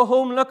 whenever you go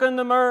home, look in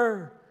the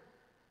mirror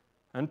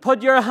and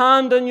put your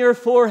hand on your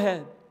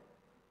forehead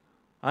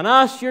and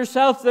ask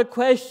yourself the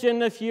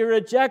question, if you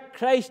reject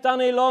Christ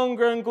any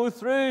longer and go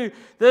through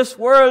this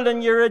world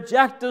and you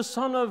reject the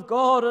Son of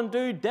God and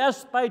do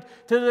despite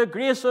to the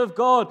grace of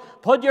God,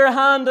 put your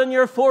hand on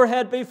your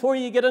forehead before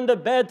you get into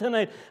bed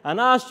tonight and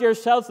ask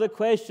yourself the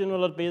question,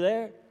 will it be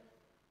there?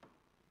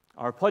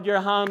 Or put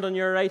your hand on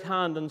your right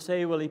hand and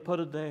say, will He put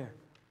it there?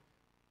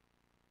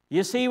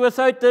 You see,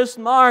 without this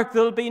mark,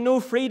 there'll be no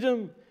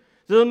freedom.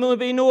 There'll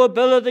be no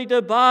ability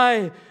to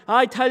buy.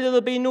 I tell you, there'll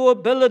be no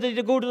ability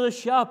to go to the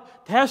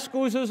shop.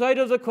 Tesco's is out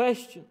of the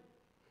question.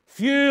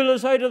 Fuel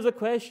is out of the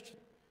question.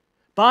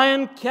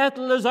 Buying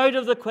kettle is out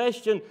of the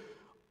question.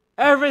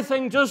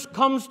 Everything just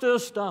comes to a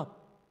stop.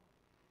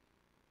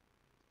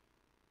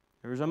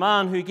 There was a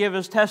man who gave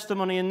his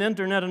testimony on the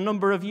internet a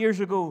number of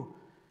years ago.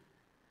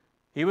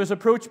 He was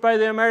approached by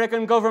the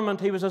American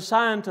government. He was a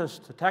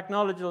scientist, a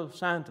technological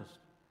scientist.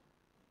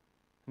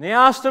 And they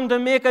asked him to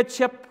make a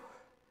chip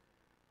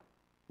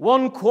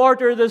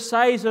 1/4 the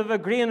size of a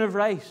grain of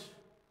rice.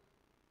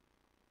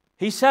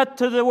 He set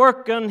to the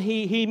work and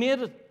he made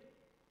it.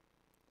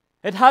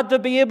 It had to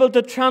be able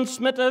to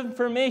transmit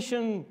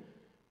information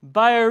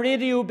by a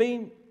radio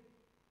beam.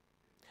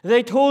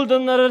 They told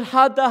him that it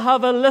had to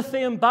have a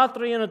lithium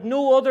battery in it,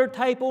 no other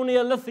type, only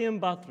a lithium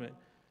battery.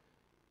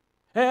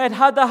 It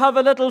had to have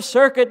a little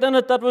circuit in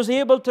it that was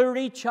able to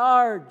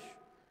recharge.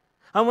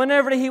 And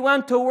whenever he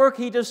went to work,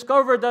 he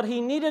discovered that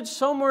he needed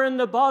somewhere in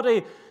the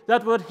body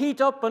that would heat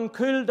up and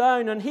cool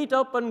down and heat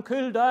up and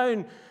cool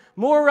down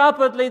more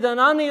rapidly than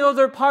any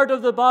other part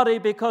of the body,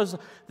 because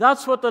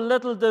that's what the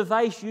little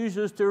device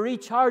uses to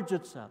recharge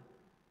itself.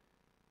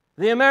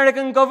 The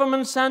American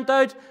government sent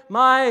out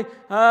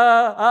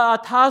a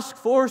task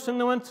force, and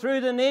they went through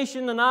the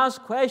nation and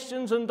asked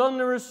questions and done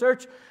the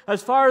research.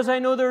 As far as I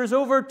know, there was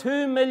over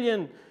 $2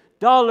 million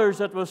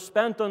that was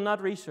spent on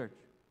that research.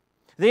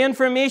 The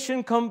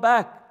information come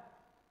back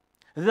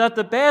that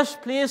the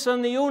best place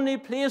and the only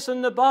place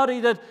in the body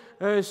that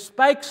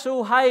spikes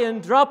so high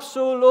and drops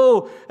so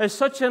low is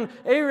such an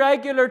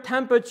irregular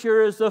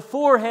temperature as the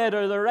forehead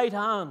or the right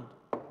hand.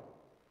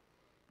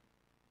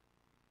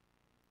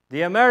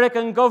 The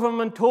American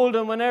government told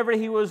him whenever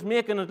he was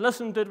making it,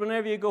 listen to it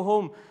whenever you go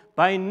home,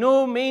 by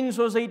no means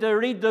was he to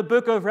read the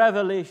book of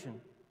Revelation.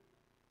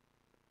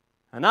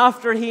 And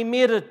after he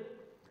made it,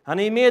 and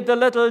he made the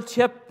little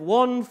chip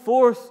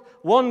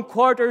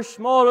 1/4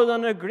 smaller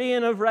than a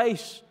grain of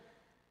rice,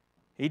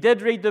 he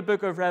did read the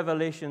book of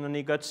Revelation and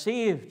he got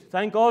saved.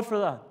 Thank God for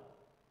that.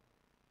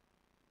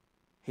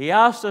 He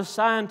asked a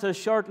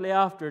scientist shortly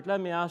after it,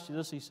 let me ask you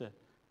this, he said,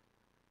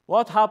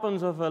 what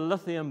happens if a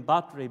lithium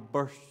battery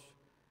bursts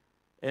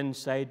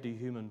inside the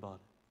human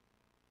body?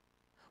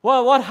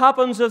 Well, what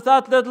happens if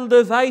that little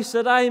device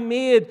that I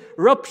made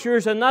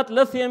ruptures and that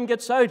lithium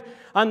gets out?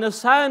 And the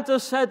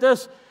scientist said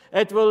this,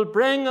 it will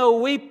bring a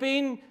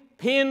weeping,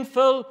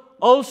 painful,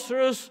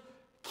 ulcerous,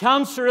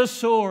 cancerous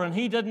sore. And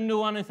he didn't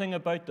know anything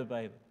about the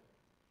Bible.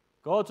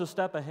 God's a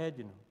step ahead,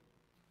 you know.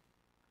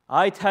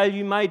 I tell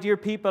you, my dear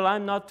people,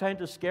 I'm not trying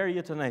to scare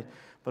you tonight,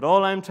 but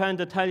all I'm trying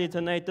to tell you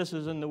tonight, this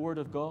is in the Word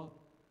of God.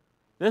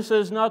 This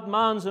is not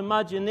man's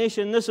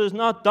imagination. This is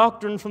not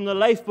doctrine from the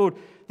lifeboat.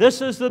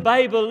 This is the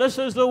Bible. This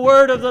is the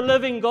Word of the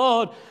living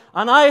God.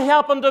 And I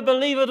happen to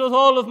believe it with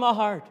all of my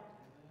heart.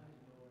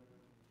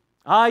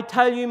 I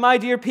tell you, my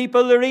dear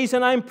people, the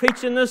reason I'm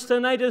preaching this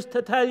tonight is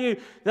to tell you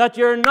that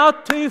you're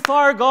not too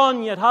far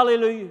gone yet.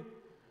 Hallelujah.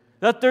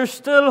 That there's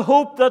still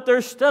hope, that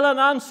there's still an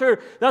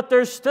answer, that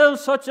there's still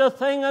such a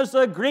thing as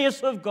the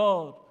grace of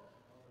God.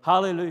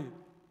 Hallelujah.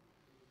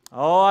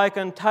 Oh, I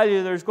can tell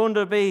you there's going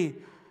to be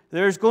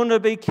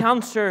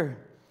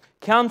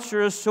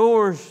cancerous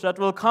sores that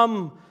will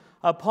come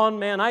upon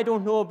men. I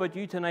don't know about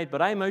you tonight,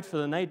 but I'm out for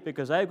the night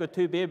because I've got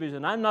 2 babies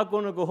and I'm not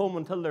going to go home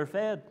until they're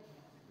fed.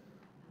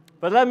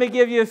 But let me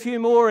give you a few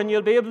more and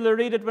you'll be able to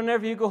read it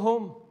whenever you go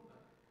home.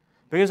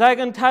 Because I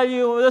can tell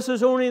you this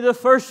is only the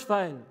first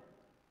file.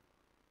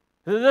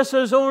 This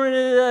is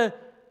only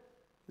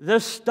the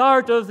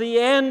start of the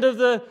end of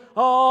the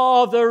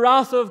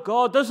wrath of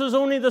God. This is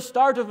only the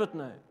start of it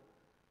now.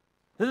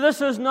 This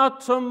is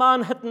not some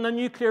man hitting a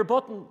nuclear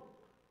button.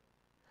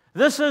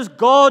 This is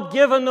God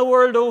giving the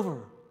world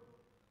over.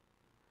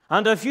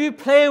 And if you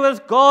play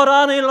with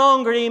God any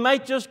longer, He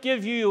might just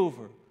give you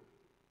over.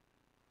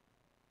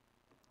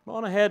 Go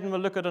on ahead and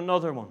we'll look at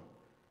another one.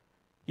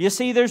 You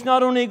see, there's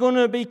not only going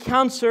to be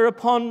cancer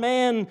upon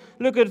men.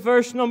 Look at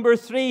verse number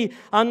 3.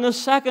 And the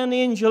second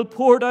angel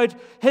poured out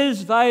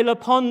his vial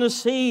upon the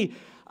sea,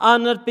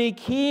 and it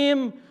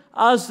became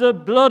as the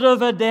blood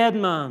of a dead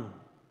man.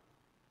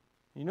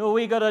 You know,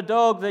 we got a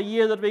dog the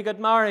year that we got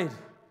married.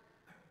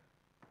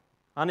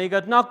 And he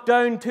got knocked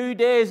down 2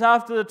 days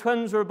after the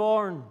twins were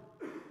born.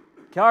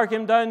 Car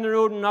came down the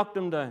road and knocked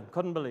him down.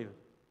 Couldn't believe it.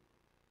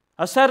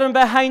 I set him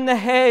behind the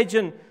hedge,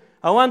 and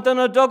I went and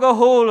I dug a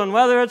hole, and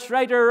whether it's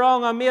right or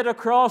wrong, I made a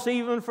cross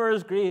even for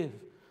his grave.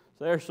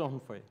 There's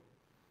something for you.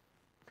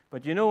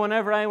 But you know,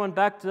 whenever I went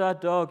back to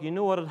that dog, you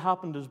know what had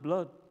happened to his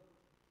blood?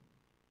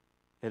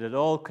 It had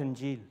all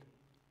congealed.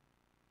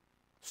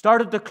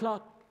 Started to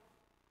clot.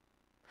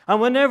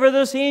 And whenever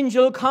this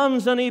angel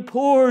comes and he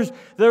pours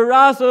the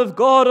wrath of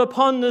God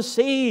upon the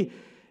sea,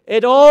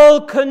 it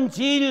all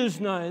congeals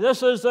now.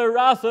 This is the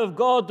wrath of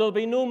God. There'll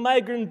be no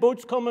migrant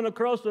boats coming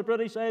across the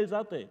British Isles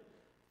that day.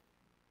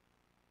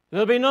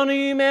 There'll be none of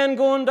you men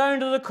going down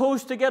to the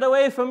coast to get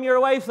away from your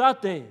wife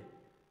that day.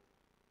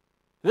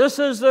 This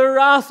is the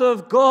wrath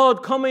of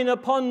God coming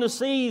upon the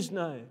seas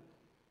now.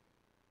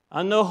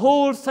 And the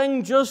whole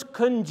thing just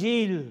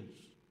congeals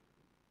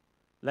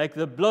like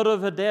the blood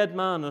of a dead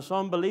man. It's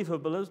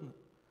unbelievable, isn't it?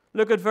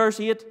 Look at verse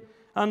 8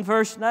 and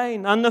verse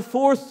 9. And the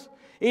fourth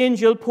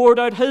angel poured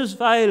out his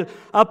vial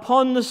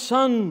upon the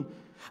sun,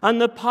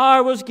 and the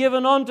power was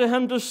given unto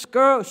him to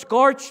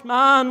scorch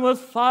man with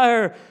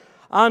fire.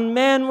 And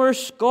men were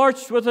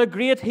scorched with a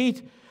great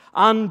heat,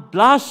 and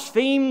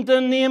blasphemed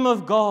the name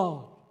of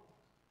God.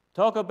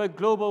 Talk about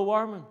global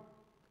warming.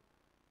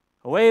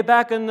 Way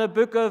back in the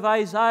book of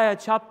Isaiah,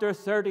 chapter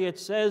 30, it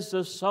says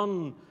the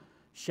sun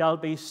shall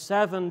be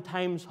 7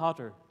 times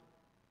hotter.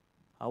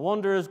 I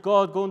wonder, is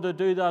God going to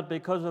do that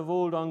because of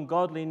old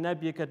ungodly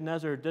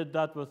Nebuchadnezzar did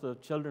that with the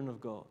children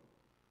of God?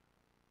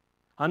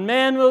 And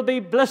men will be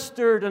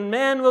blistered, and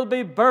men will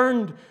be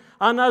burned,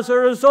 and as a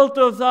result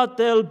of that,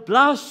 they'll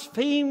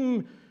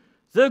blaspheme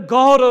the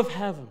God of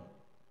heaven.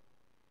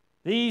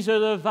 These are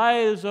the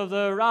vials of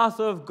the wrath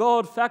of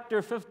God.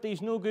 Factor 50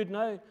 is no good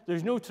now.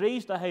 There's no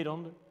trees to hide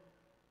under.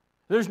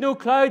 There's no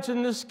clouds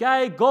in the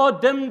sky.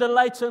 God dimmed the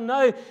lights, and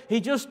now He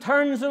just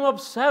turns them up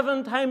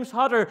 7 times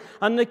hotter,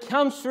 and the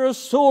cancerous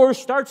sore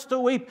starts to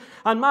weep,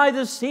 and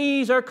the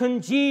seas are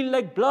congealed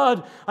like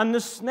blood, and the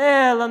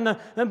smell and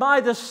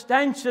the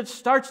stench that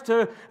starts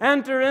to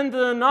enter into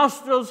the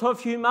nostrils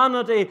of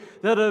humanity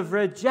that have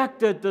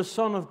rejected the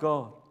Son of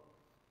God.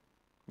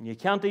 And you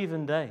can't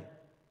even die.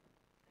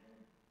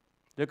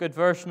 Look at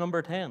verse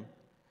number 10.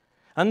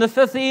 And the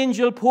fifth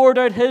angel poured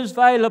out his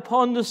vial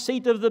upon the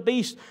seat of the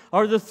beast,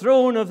 or the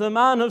throne of the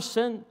man of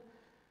sin.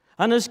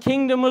 And his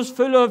kingdom was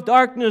full of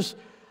darkness,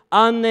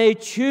 and they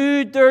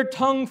chewed their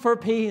tongue for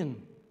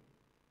pain.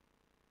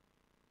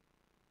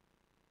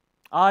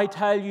 I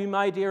tell you,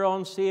 my dear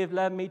unsaved,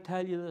 let me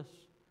tell you this,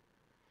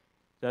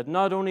 that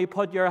not only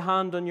put your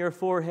hand on your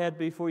forehead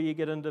before you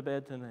get into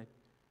bed tonight,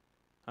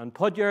 and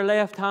put your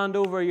left hand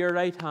over your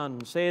right hand,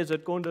 and say, is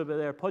it going to be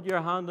there? Put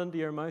your hand into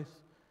your mouth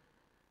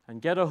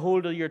and get a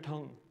hold of your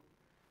tongue.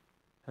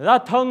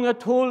 That tongue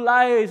that told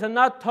lies, and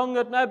that tongue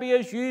that maybe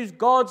has used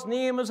God's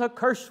name as a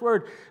curse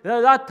word,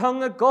 that tongue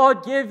that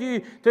God gave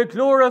you to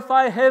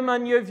glorify Him,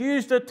 and you've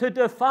used it to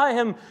defy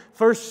Him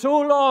for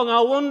so long,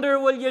 I wonder,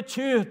 will you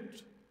chew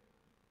it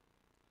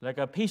like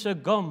a piece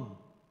of gum?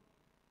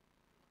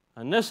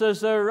 And this is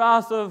the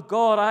wrath of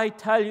God. I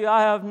tell you,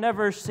 I have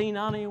never seen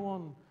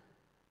anyone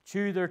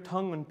chew their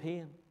tongue in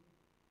pain.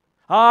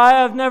 I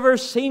have never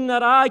seen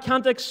that. I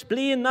can't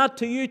explain that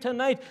to you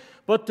tonight.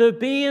 But to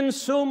be in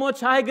so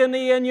much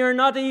agony, and you're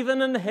not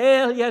even in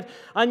hell yet,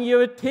 and you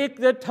would take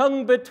the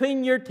tongue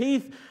between your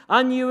teeth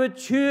and you would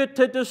chew it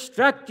to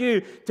distract you,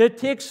 to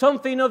take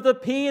something of the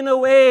pain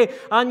away,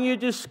 and you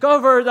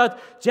discover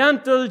that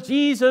gentle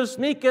Jesus,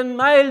 meek and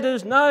mild,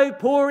 is now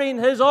pouring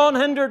His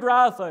unhindered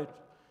wrath out.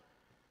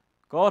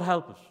 God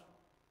help us.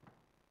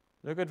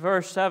 Look at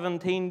verse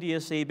 17, do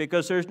you see?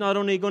 Because there's not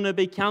only going to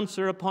be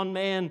cancer upon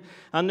men,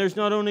 and there's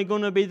not only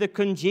going to be the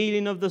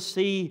congealing of the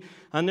sea,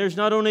 and there's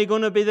not only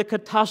going to be the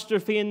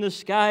catastrophe in the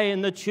sky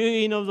and the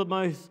chewing of the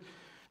mouth,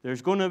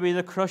 there's going to be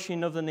the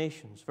crushing of the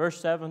nations. Verse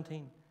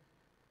 17.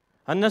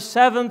 And the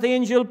seventh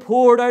angel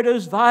poured out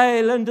his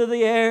vial into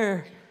the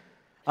air,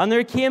 and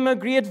there came a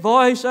great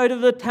voice out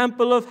of the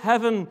temple of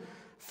heaven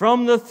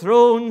from the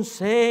throne,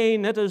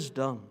 saying, it is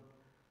done.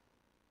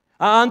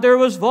 And there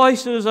was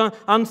voices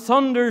and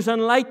thunders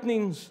and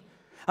lightnings.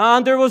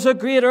 And there was a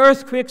great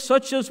earthquake,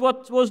 such as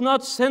what was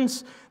not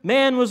since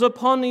man was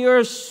upon the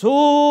earth.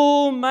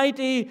 So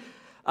mighty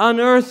an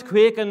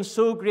earthquake and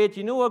so great.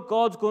 You know what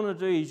God's going to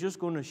do? He's just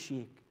going to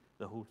shake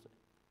the whole thing.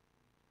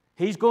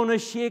 He's going to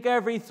shake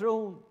every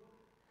throne.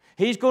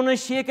 He's going to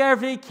shake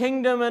every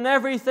kingdom, and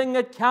everything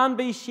that can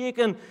be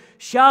shaken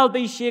shall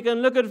be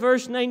shaken. Look at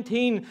verse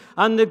 19.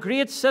 And the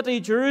great city,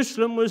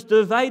 Jerusalem, was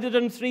divided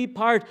in 3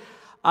 parts.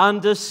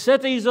 And the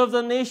cities of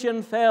the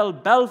nation fell.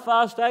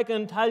 Belfast, I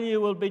can tell you,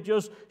 will be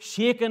just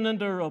shaken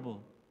into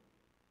rubble.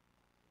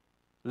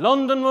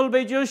 London will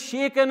be just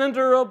shaken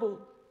into rubble.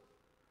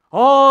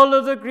 All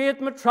of the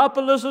great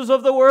metropolises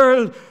of the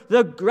world,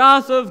 the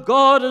wrath of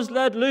God is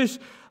let loose,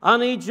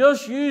 and He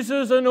just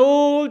uses an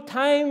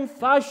old-time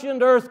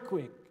fashioned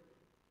earthquake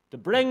to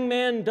bring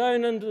men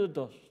down into the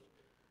dust.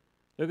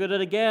 Look at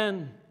it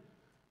again.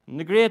 And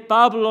the great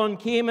Babylon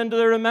came into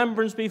the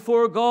remembrance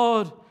before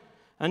God,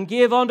 and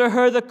gave unto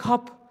her the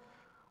cup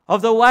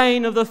of the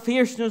wine of the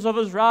fierceness of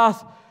His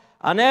wrath,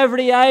 and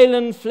every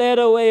island fled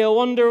away. I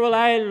wonder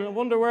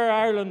where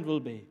Ireland will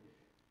be.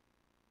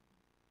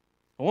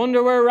 I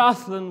wonder where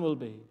Rathlin will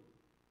be.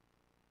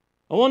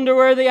 I wonder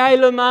where the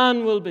Isle of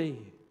Man will be.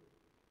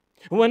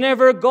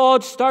 Whenever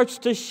God starts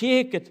to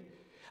shake it,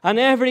 and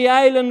every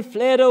island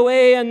fled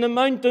away, and the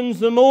mountains,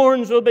 the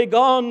moorns will be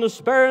gone, the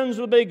sperrins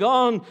will be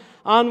gone,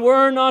 and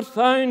were not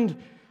found.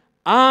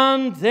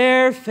 And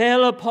there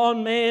fell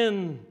upon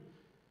men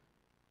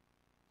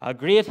a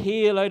great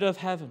hail out of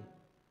heaven,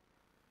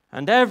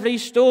 and every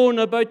stone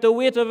about the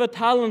weight of a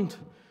talent.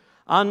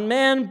 And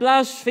men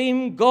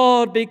blasphemed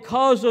God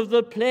because of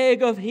the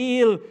plague of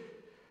hail,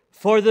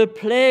 for the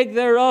plague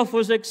thereof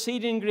was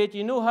exceeding great.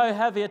 You know how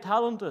heavy a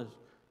talent is?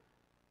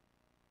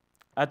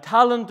 A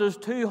talent is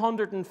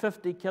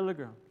 250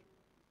 kilograms.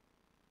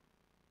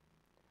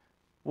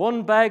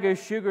 One bag of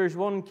sugar is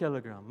 1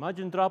 kilogram.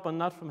 Imagine dropping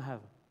that from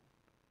heaven.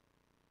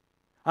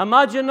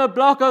 Imagine a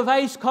block of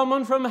ice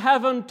coming from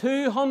heaven,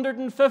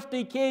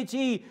 250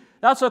 kg.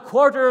 That's a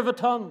quarter of a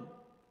ton.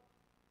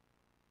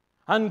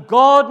 And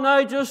God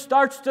now just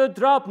starts to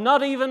drop,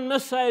 not even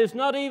missiles,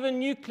 not even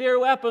nuclear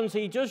weapons.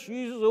 He just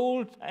uses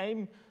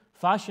old-time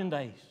fashioned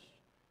ice.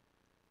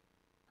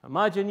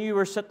 Imagine you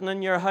were sitting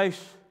in your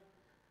house,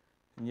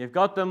 and you've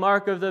got the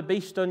mark of the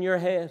beast on your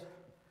head,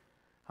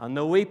 and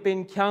the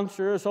weeping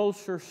cancerous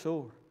ulcer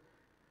sore,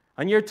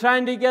 and you're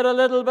trying to get a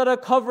little bit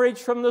of coverage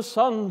from the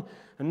sun,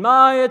 and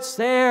it's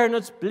there, and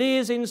it's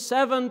blazing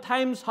 7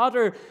 times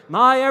hotter.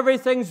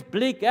 Everything's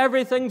bleak,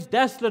 everything's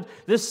desolate.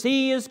 The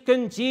sea is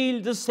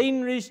congealed, the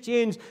scenery's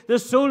changed, the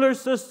solar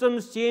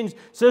system's changed,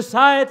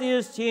 society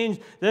has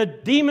changed, the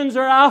demons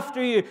are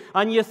after you,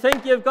 and you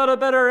think you've got a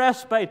bit of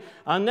respite,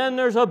 and then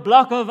there's a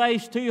block of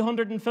ice,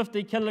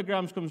 250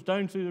 kilograms, comes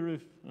down through the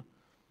roof.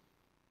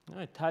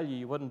 I tell you,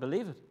 you wouldn't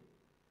believe it.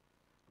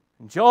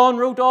 John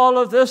wrote all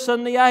of this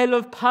on the Isle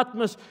of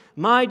Patmos.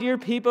 My dear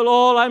people,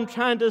 all I'm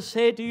trying to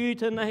say to you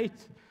tonight,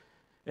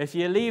 if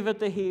you leave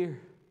it to here,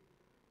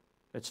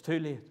 it's too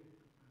late.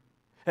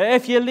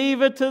 If you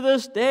leave it to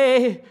this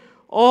day,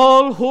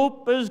 all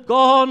hope is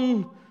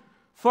gone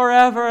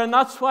forever. And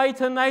that's why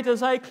tonight,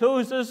 as I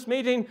close this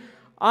meeting,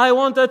 I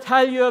want to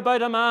tell you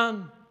about a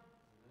man.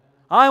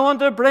 I want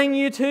to bring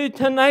you to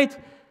tonight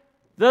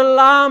the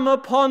Lamb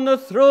upon the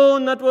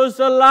throne that was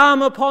the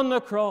Lamb upon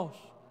the cross.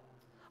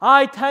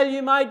 I tell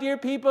you, my dear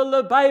people,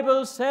 the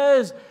Bible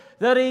says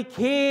that He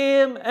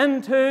came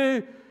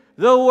into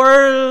the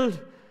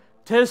world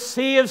to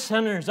save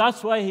sinners.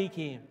 That's why He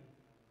came.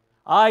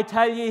 I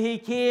tell you, He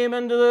came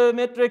into the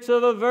matrix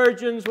of a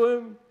virgin's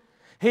womb.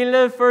 He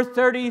lived for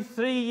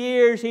 33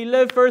 years. He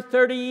lived for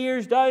 30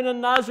 years down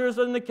in Nazareth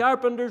in the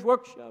carpenter's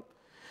workshop.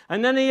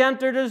 And then He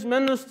entered His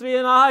ministry,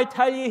 and I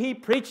tell you, He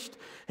preached.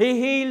 He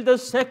healed the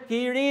sick.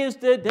 He raised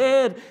the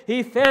dead.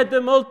 He fed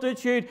the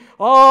multitude.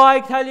 Oh,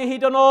 I tell you, He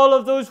done all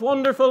of those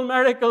wonderful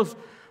miracles.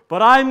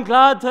 But I'm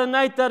glad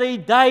tonight that He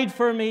died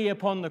for me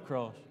upon the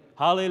cross.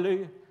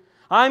 Hallelujah.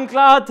 I'm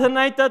glad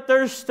tonight that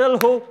there's still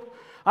hope.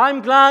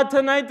 I'm glad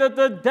tonight that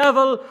the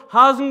devil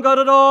hasn't got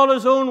it all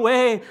his own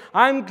way.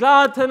 I'm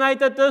glad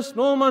tonight at this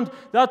moment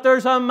that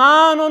there's a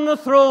man on the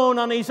throne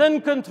and He's in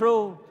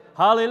control.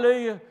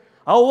 Hallelujah.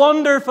 A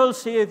wonderful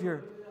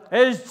Savior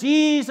is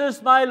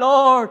Jesus my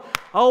Lord,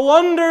 a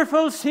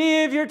wonderful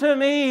Savior to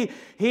me.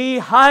 He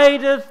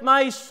hideth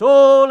my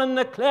soul in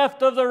the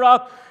cleft of the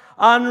rock,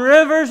 and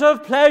rivers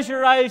of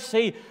pleasure I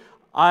see.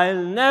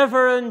 I'll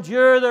never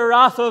endure the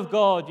wrath of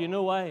God. You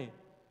know why?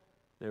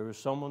 There was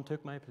someone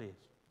took my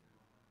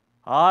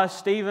place.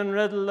 Stephen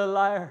Riddell the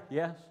liar,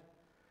 yes.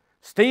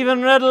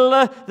 Stephen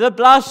Riddell the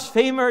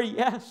blasphemer,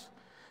 yes.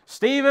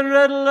 Stephen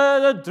Riddell,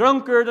 the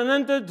drunkard and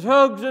into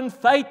drugs and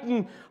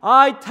fighting,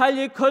 I tell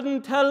you,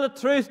 couldn't tell the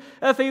truth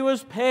if he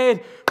was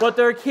paid. But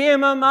there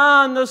came a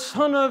man, the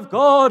Son of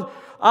God,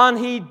 and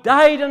He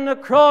died on the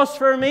cross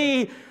for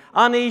me,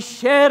 and He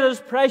shed His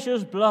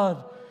precious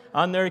blood.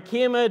 And there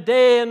came a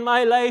day in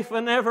my life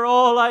whenever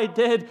all I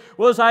did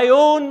was I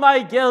owned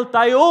my guilt,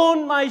 I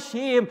owned my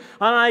shame,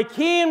 and I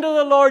came to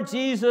the Lord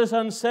Jesus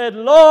and said,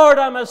 Lord,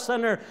 I'm a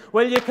sinner.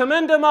 Will You come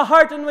into my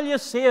heart and will You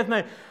save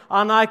me?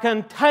 And I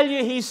can tell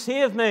you He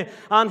saved me,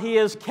 and He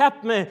has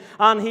kept me,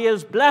 and He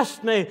has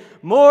blessed me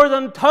more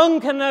than tongue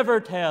can ever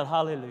tell.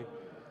 Hallelujah.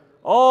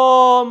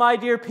 Oh, my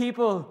dear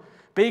people,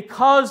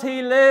 because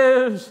He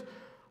lives,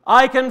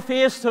 I can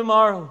face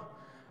tomorrow.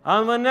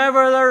 And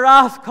whenever the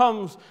wrath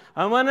comes,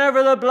 and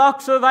whenever the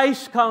blocks of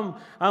ice come,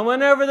 and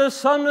whenever the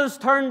sun is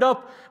turned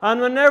up,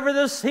 and whenever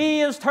the sea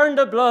is turned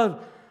to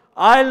blood,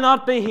 I'll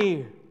not be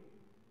here,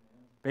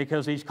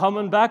 because He's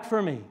coming back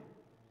for me.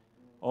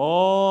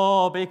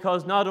 Oh,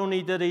 because not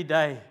only did He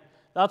die,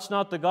 that's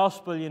not the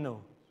gospel, you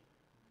know.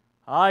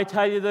 I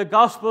tell you, the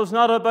gospel's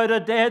not about a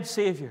dead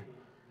Savior.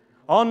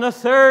 On the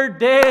third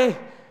day,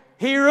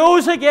 He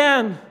rose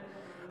again,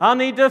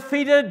 and He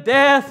defeated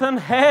death and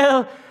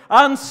hell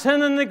and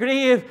sin in the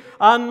grave.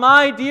 And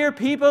my dear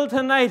people,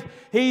 tonight,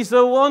 He's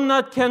the one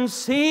that can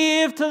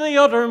save to the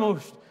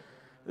uttermost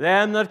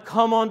them that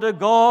come unto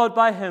God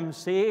by Him,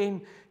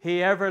 saying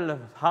He ever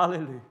liveth.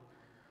 Hallelujah.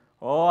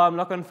 Oh, I'm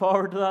looking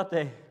forward to that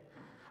day.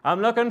 I'm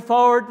looking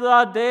forward to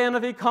that day, and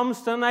if He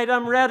comes tonight,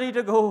 I'm ready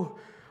to go.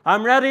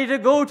 I'm ready to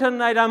go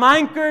tonight. I'm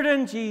anchored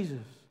in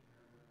Jesus.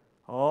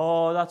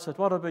 Oh, that's it.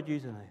 What about you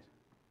tonight?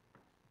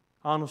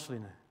 Honestly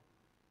now.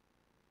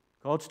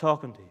 God's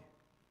talking to you.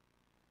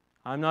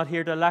 I'm not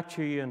here to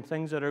lecture you on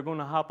things that are going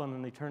to happen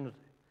in eternity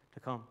to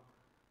come.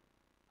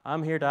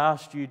 I'm here to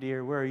ask you,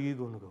 dear, where are you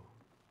going to go?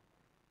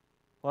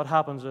 What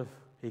happens if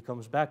He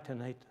comes back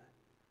tonight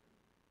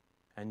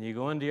and you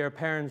go into your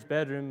parents'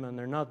 bedroom and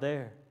they're not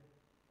there?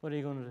 What are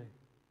you going to do?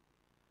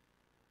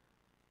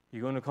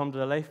 You going to come to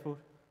the lifeboat?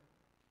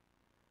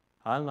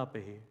 I'll not be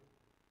here.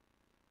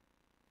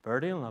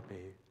 Bertie will not be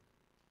here.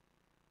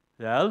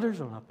 The elders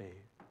will not be here.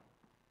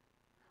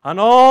 And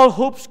all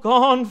hope's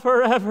gone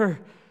forever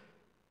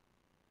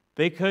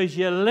because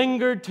you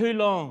lingered too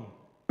long.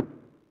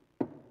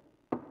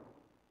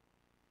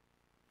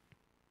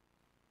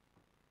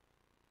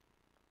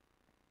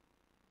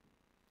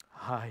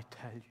 I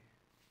tell you,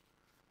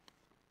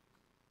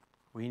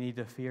 we need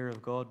the fear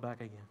of God back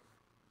again.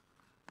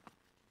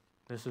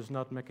 This is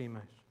not Mickey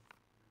Mouse.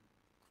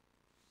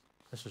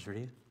 This is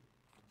real.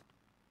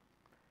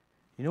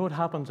 You know what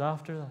happens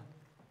after that?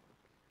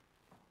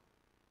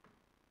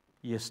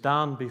 You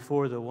stand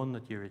before the one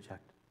that you rejected.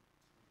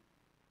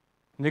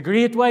 In the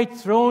great white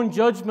throne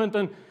judgment,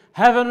 and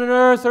heaven and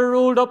earth are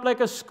rolled up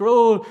like a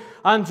scroll.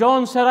 And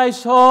John said, I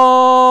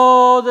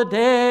saw the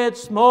dead,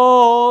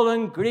 small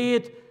and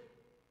great,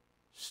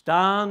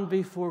 stand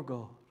before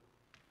God.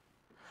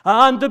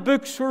 And the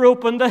books were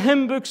opened, the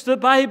hymn books, the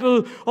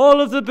Bible,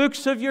 all of the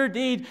books of your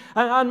deed.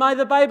 And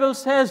the Bible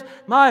says,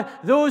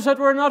 those that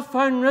were not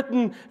found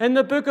written in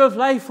the book of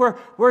life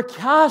were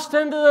cast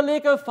into the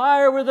lake of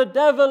fire, where the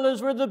devil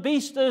is, where the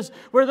beast is,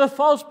 where the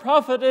false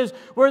prophet is,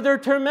 where they're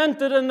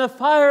tormented in the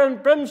fire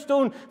and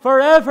brimstone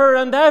forever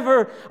and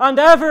ever and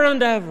ever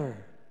and ever.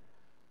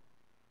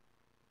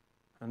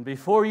 And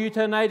before you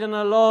tonight in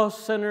a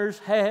lost sinner's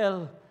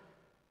hell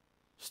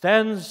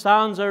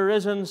stands a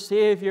risen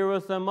Saviour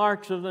with the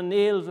marks of the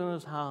nails in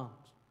His hands.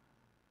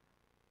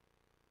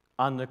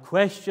 And the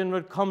question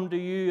would come to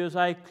you as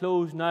I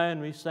close now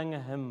and we sing a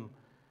hymn,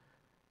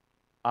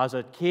 as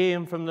it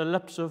came from the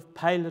lips of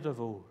Pilate of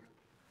old.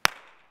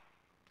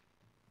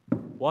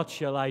 What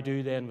shall I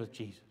do then with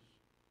Jesus,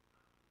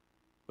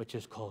 which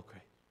is called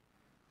Christ?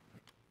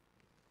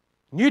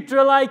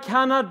 Neutral I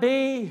cannot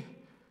be.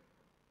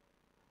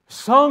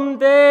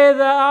 Someday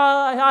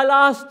I'll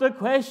ask the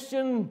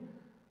question,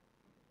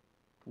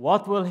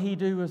 what will He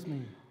do with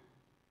me?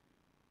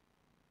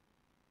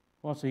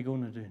 What's He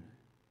going to do?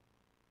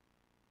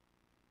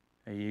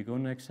 Are you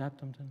going to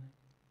accept Him tonight?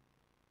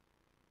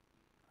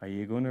 Are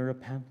you going to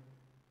repent?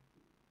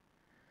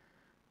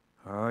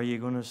 Or are you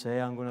going to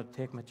say, I'm going to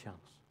take my chance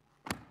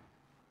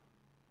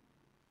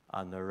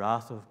and the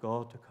wrath of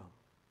God to come?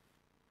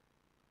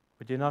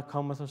 Would you not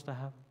come with us to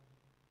heaven?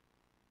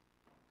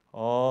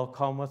 Oh,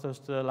 come with us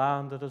to the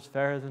land that is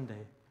fairer than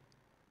day.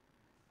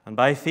 And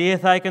by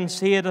faith I can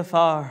see it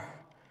afar,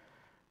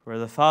 where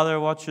the Father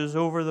watches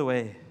over the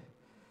way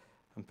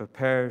and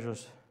prepares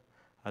us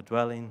a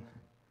dwelling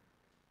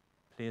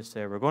place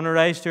there. We're going to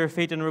rise to our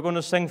feet and we're going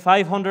to sing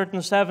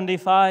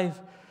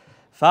 575,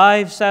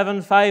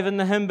 575 in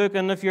the hymn book.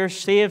 And if you're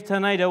saved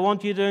tonight, I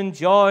want you to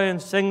enjoy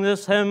and sing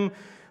this hymn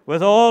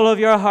with all of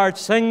your heart.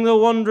 Sing the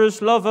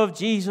wondrous love of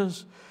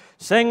Jesus.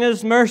 Sing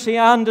His mercy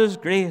and His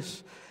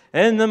grace.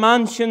 In the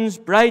mansions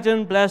bright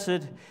and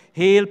blessed,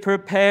 He'll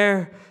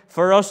prepare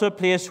for us a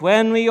place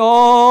when we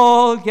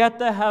all get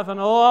to heaven.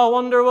 Oh, I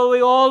wonder will we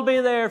all be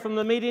there from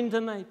the meeting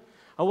tonight.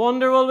 I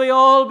wonder will we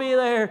all be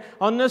there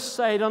on this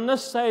side,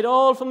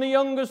 all from the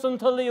youngest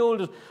until the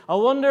oldest. I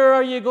wonder,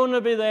 are you going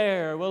to be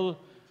there? Well,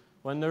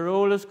 when the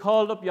roll is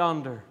called up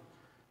yonder,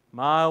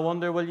 I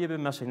wonder will you be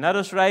missing. Let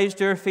us rise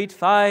to our feet.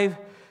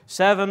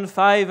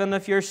 575, and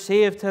if you're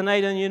saved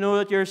tonight and you know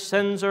that your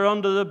sins are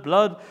under the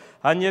blood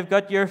and you've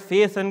got your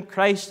faith in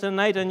Christ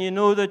tonight and you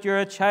know that you're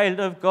a child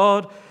of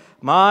God,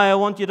 I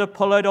want you to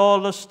pull out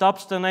all the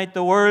stops tonight.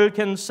 The world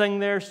can sing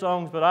their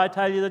songs, but I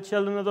tell you, the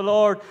children of the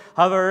Lord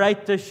have a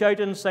right to shout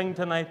and sing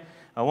tonight.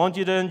 I want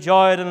you to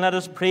enjoy it, and let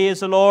us praise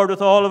the Lord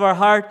with all of our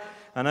heart.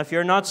 And if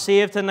you're not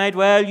saved tonight,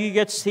 well, you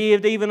get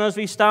saved even as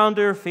we stand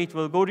to our feet.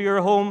 We'll go to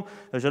your home.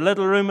 There's a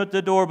little room at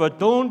the door, but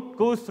don't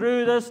go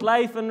through this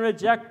life and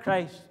reject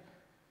Christ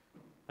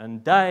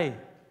and die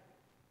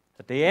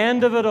at the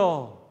end of it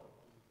all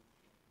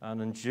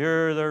and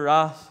endure the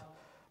wrath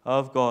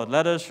of God.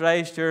 Let us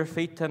rise to our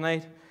feet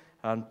tonight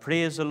and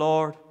praise the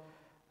Lord,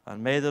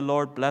 and may the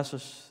Lord bless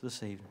us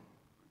this evening.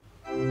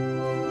 I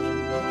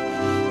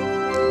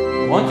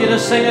want you to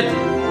sing it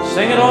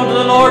unto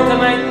the Lord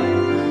tonight.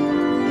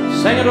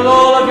 Sing it with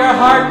all of your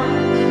heart.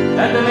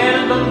 Let the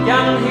men and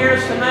Dungannon hear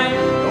us tonight.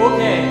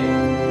 Okay.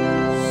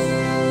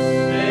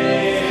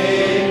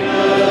 Sing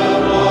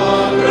the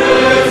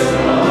wondrous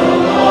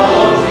love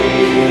of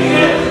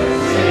Jesus.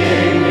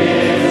 Sing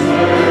His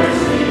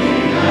mercy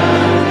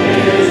and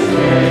His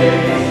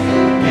grace.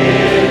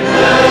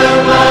 In the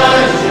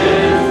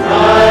mansions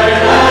bright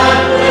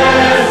and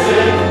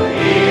blessed,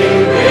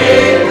 He'll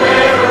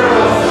prepare for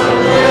us a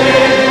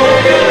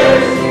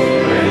place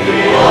when we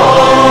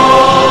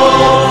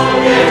all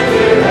get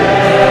to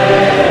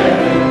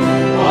heaven.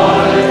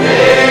 On a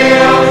day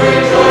of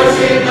rejoicing.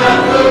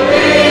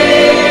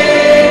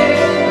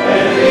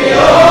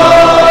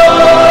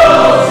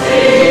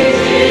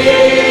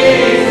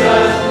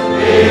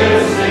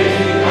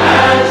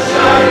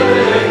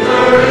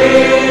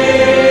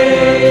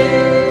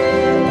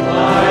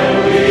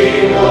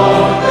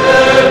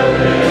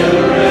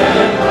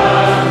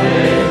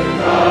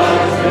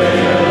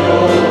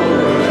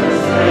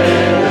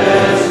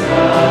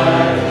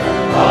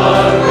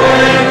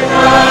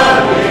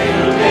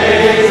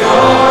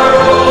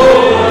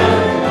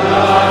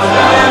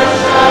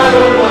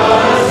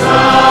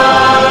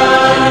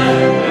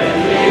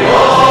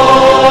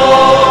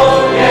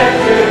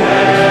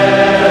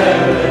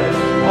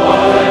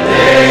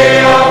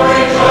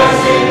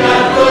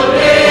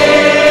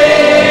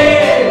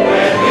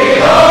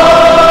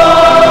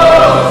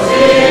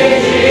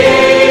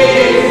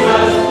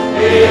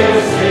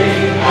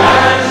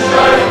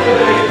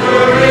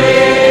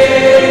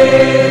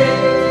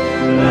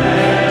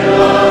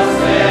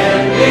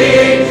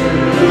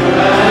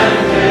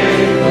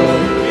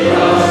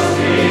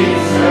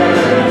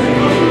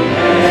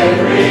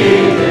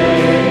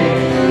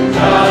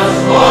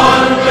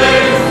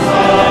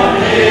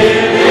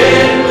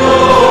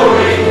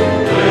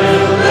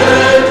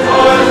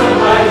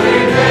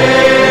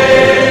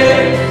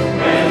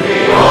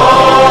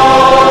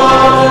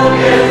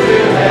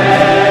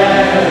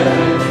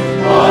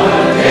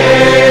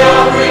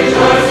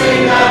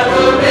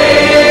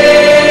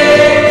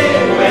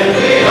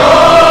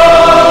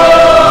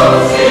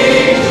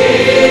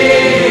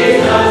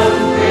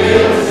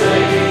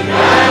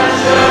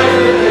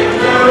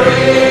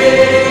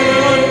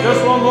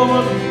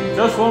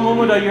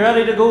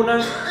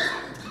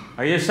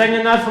 Are you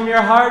singing that from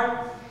your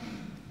heart?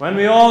 When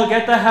we all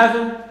get to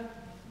heaven,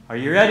 are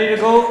you ready to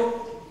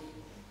go?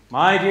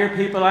 My dear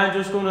people, I'm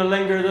just going to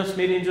linger this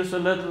meeting just a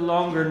little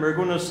longer, and we're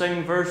going to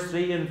sing verse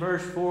 3 and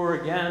verse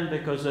 4 again,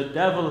 because the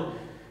devil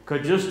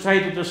could just try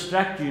to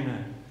distract you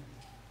now.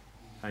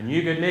 And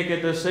you could make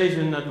a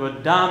decision that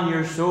would damn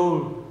your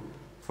soul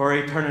for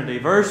eternity.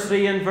 Verse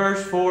 3 and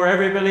verse 4,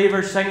 every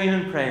believer singing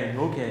and praying.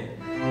 Okay.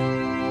 Let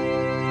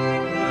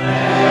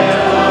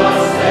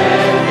us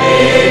then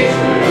be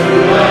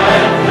true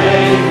and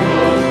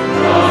faithful,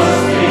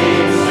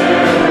 trusting,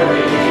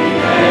 serving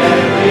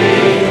every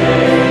day.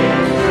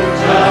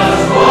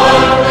 Just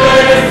one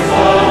glimpse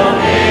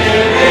of Him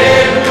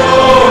in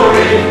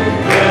glory,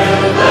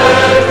 will the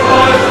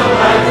joys of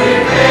life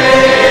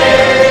repay.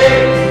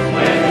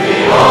 When we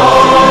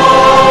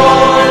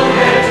all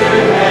get to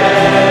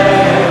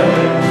heaven,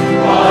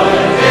 what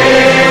a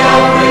day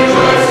of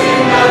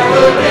rejoicing that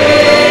will be.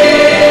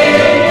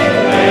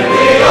 When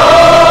we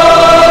all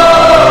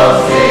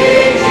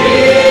see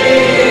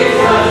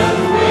Jesus,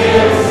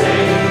 we'll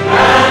sing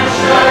and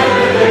shout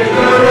with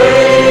victory.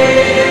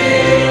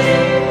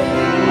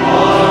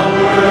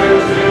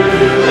 Onward to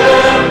the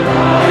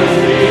prize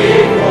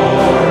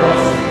before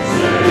us,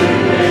 soon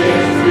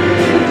His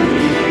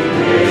beauty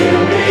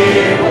we'll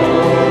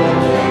behold.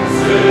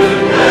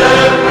 Soon the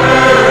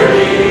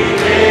pearly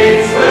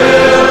gates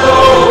will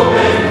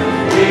open,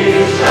 we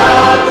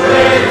shall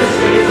tread the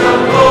streets of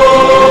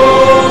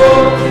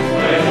gold.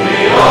 When we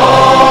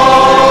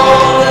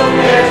all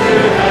get to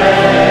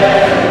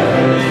heaven,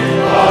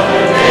 what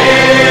a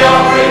day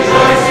of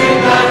rejoicing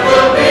that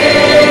will be.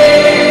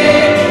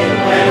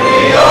 When we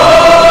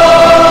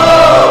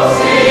all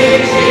see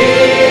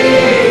Jesus,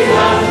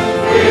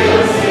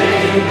 we'll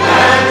sing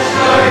and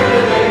shout the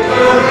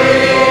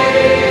victory.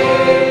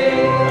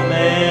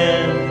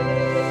 Amen.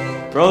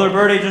 Brother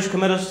Bertie, just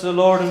commit us to the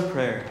Lord in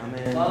prayer.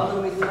 Amen.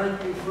 Father, we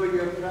thank you for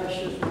your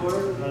precious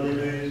word.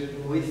 Hallelujah.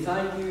 We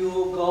thank you, O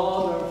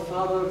God, our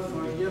Father,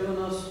 for giving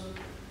us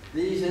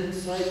these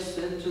insights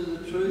into the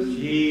truth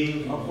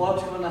of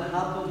what's going to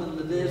happen in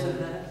the days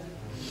ahead.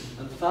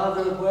 And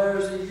Father,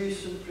 where's the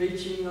use in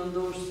preaching on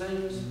those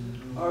things?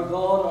 Our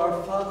God,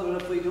 our Father,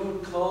 if we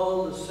don't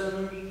call the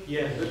sinners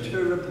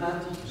to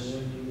repentance.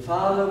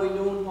 Father, we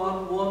don't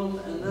want one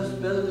in this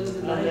building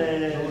tonight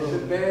to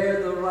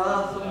bear the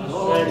wrath of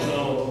God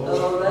that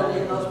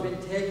already has been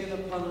taken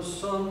upon His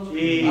Son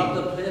at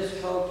the place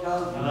called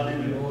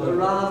Calvary. The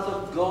wrath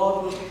of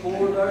God was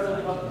poured out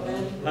upon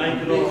Him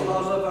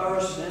because of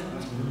our sin.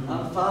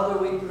 And Father,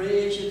 we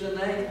praise you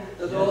tonight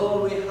that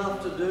all we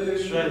have to do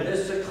is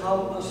to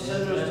come as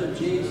sinners to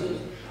Jesus.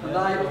 And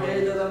I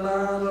pray that a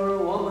man or a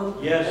woman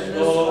in this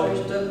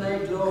house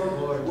tonight,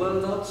 Lord,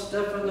 will not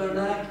stiffen their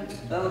neck,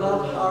 they'll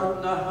not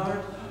harden their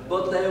heart,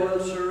 but they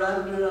will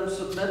surrender and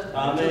submit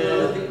to the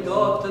living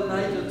God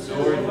tonight and say,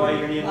 Lord,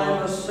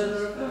 I'm a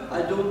sinner.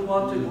 I don't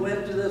want to go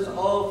into this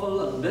awful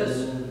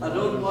abyss. I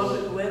don't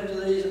want to go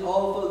into these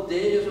awful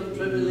days of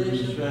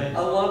tribulation.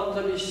 I want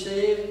to be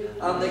saved,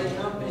 and they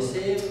can't be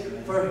saved.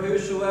 For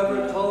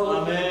whosoever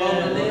calleth on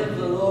the name of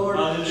the Lord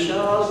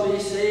shall be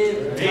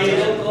saved.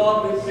 And oh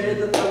God, we pray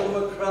that there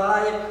will a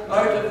cry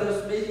out of this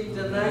meeting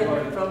tonight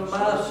from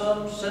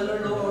some sinner,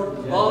 Lord,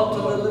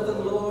 unto the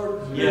living Lord,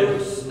 who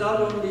will not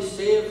only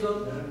save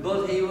them,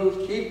 but He will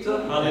keep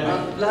them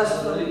and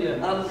bless them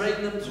and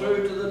bring them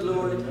through to the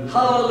glory.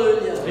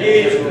 Hallelujah.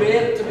 It's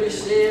great to be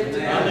saved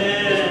tonight.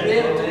 It's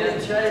great to be a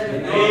child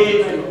of God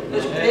tonight.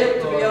 It's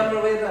great to be on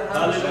our way to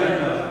heaven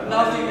tonight.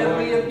 Nothing that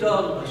we have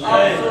done,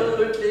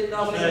 absolutely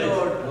nothing,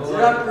 Lord.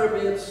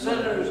 Reprobate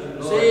sinners,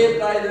 saved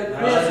by the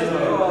grace of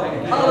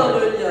God.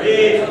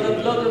 Hallelujah. For the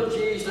blood of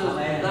Jesus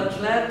that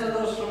cleansed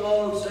us from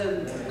all sin.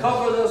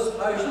 Cover this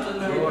house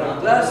tonight.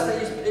 Bless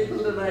these people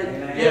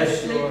tonight. Give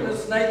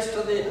sleepless nights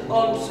to the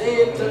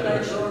unsaved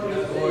tonight, Lord, we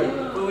pray.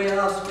 For we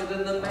ask it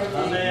in the mighty,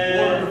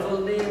 wonderful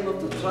name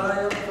of the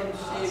triumphant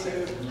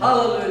Saviour.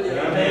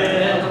 Hallelujah.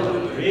 Amen.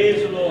 Hallelujah.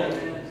 Praise the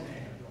Lord.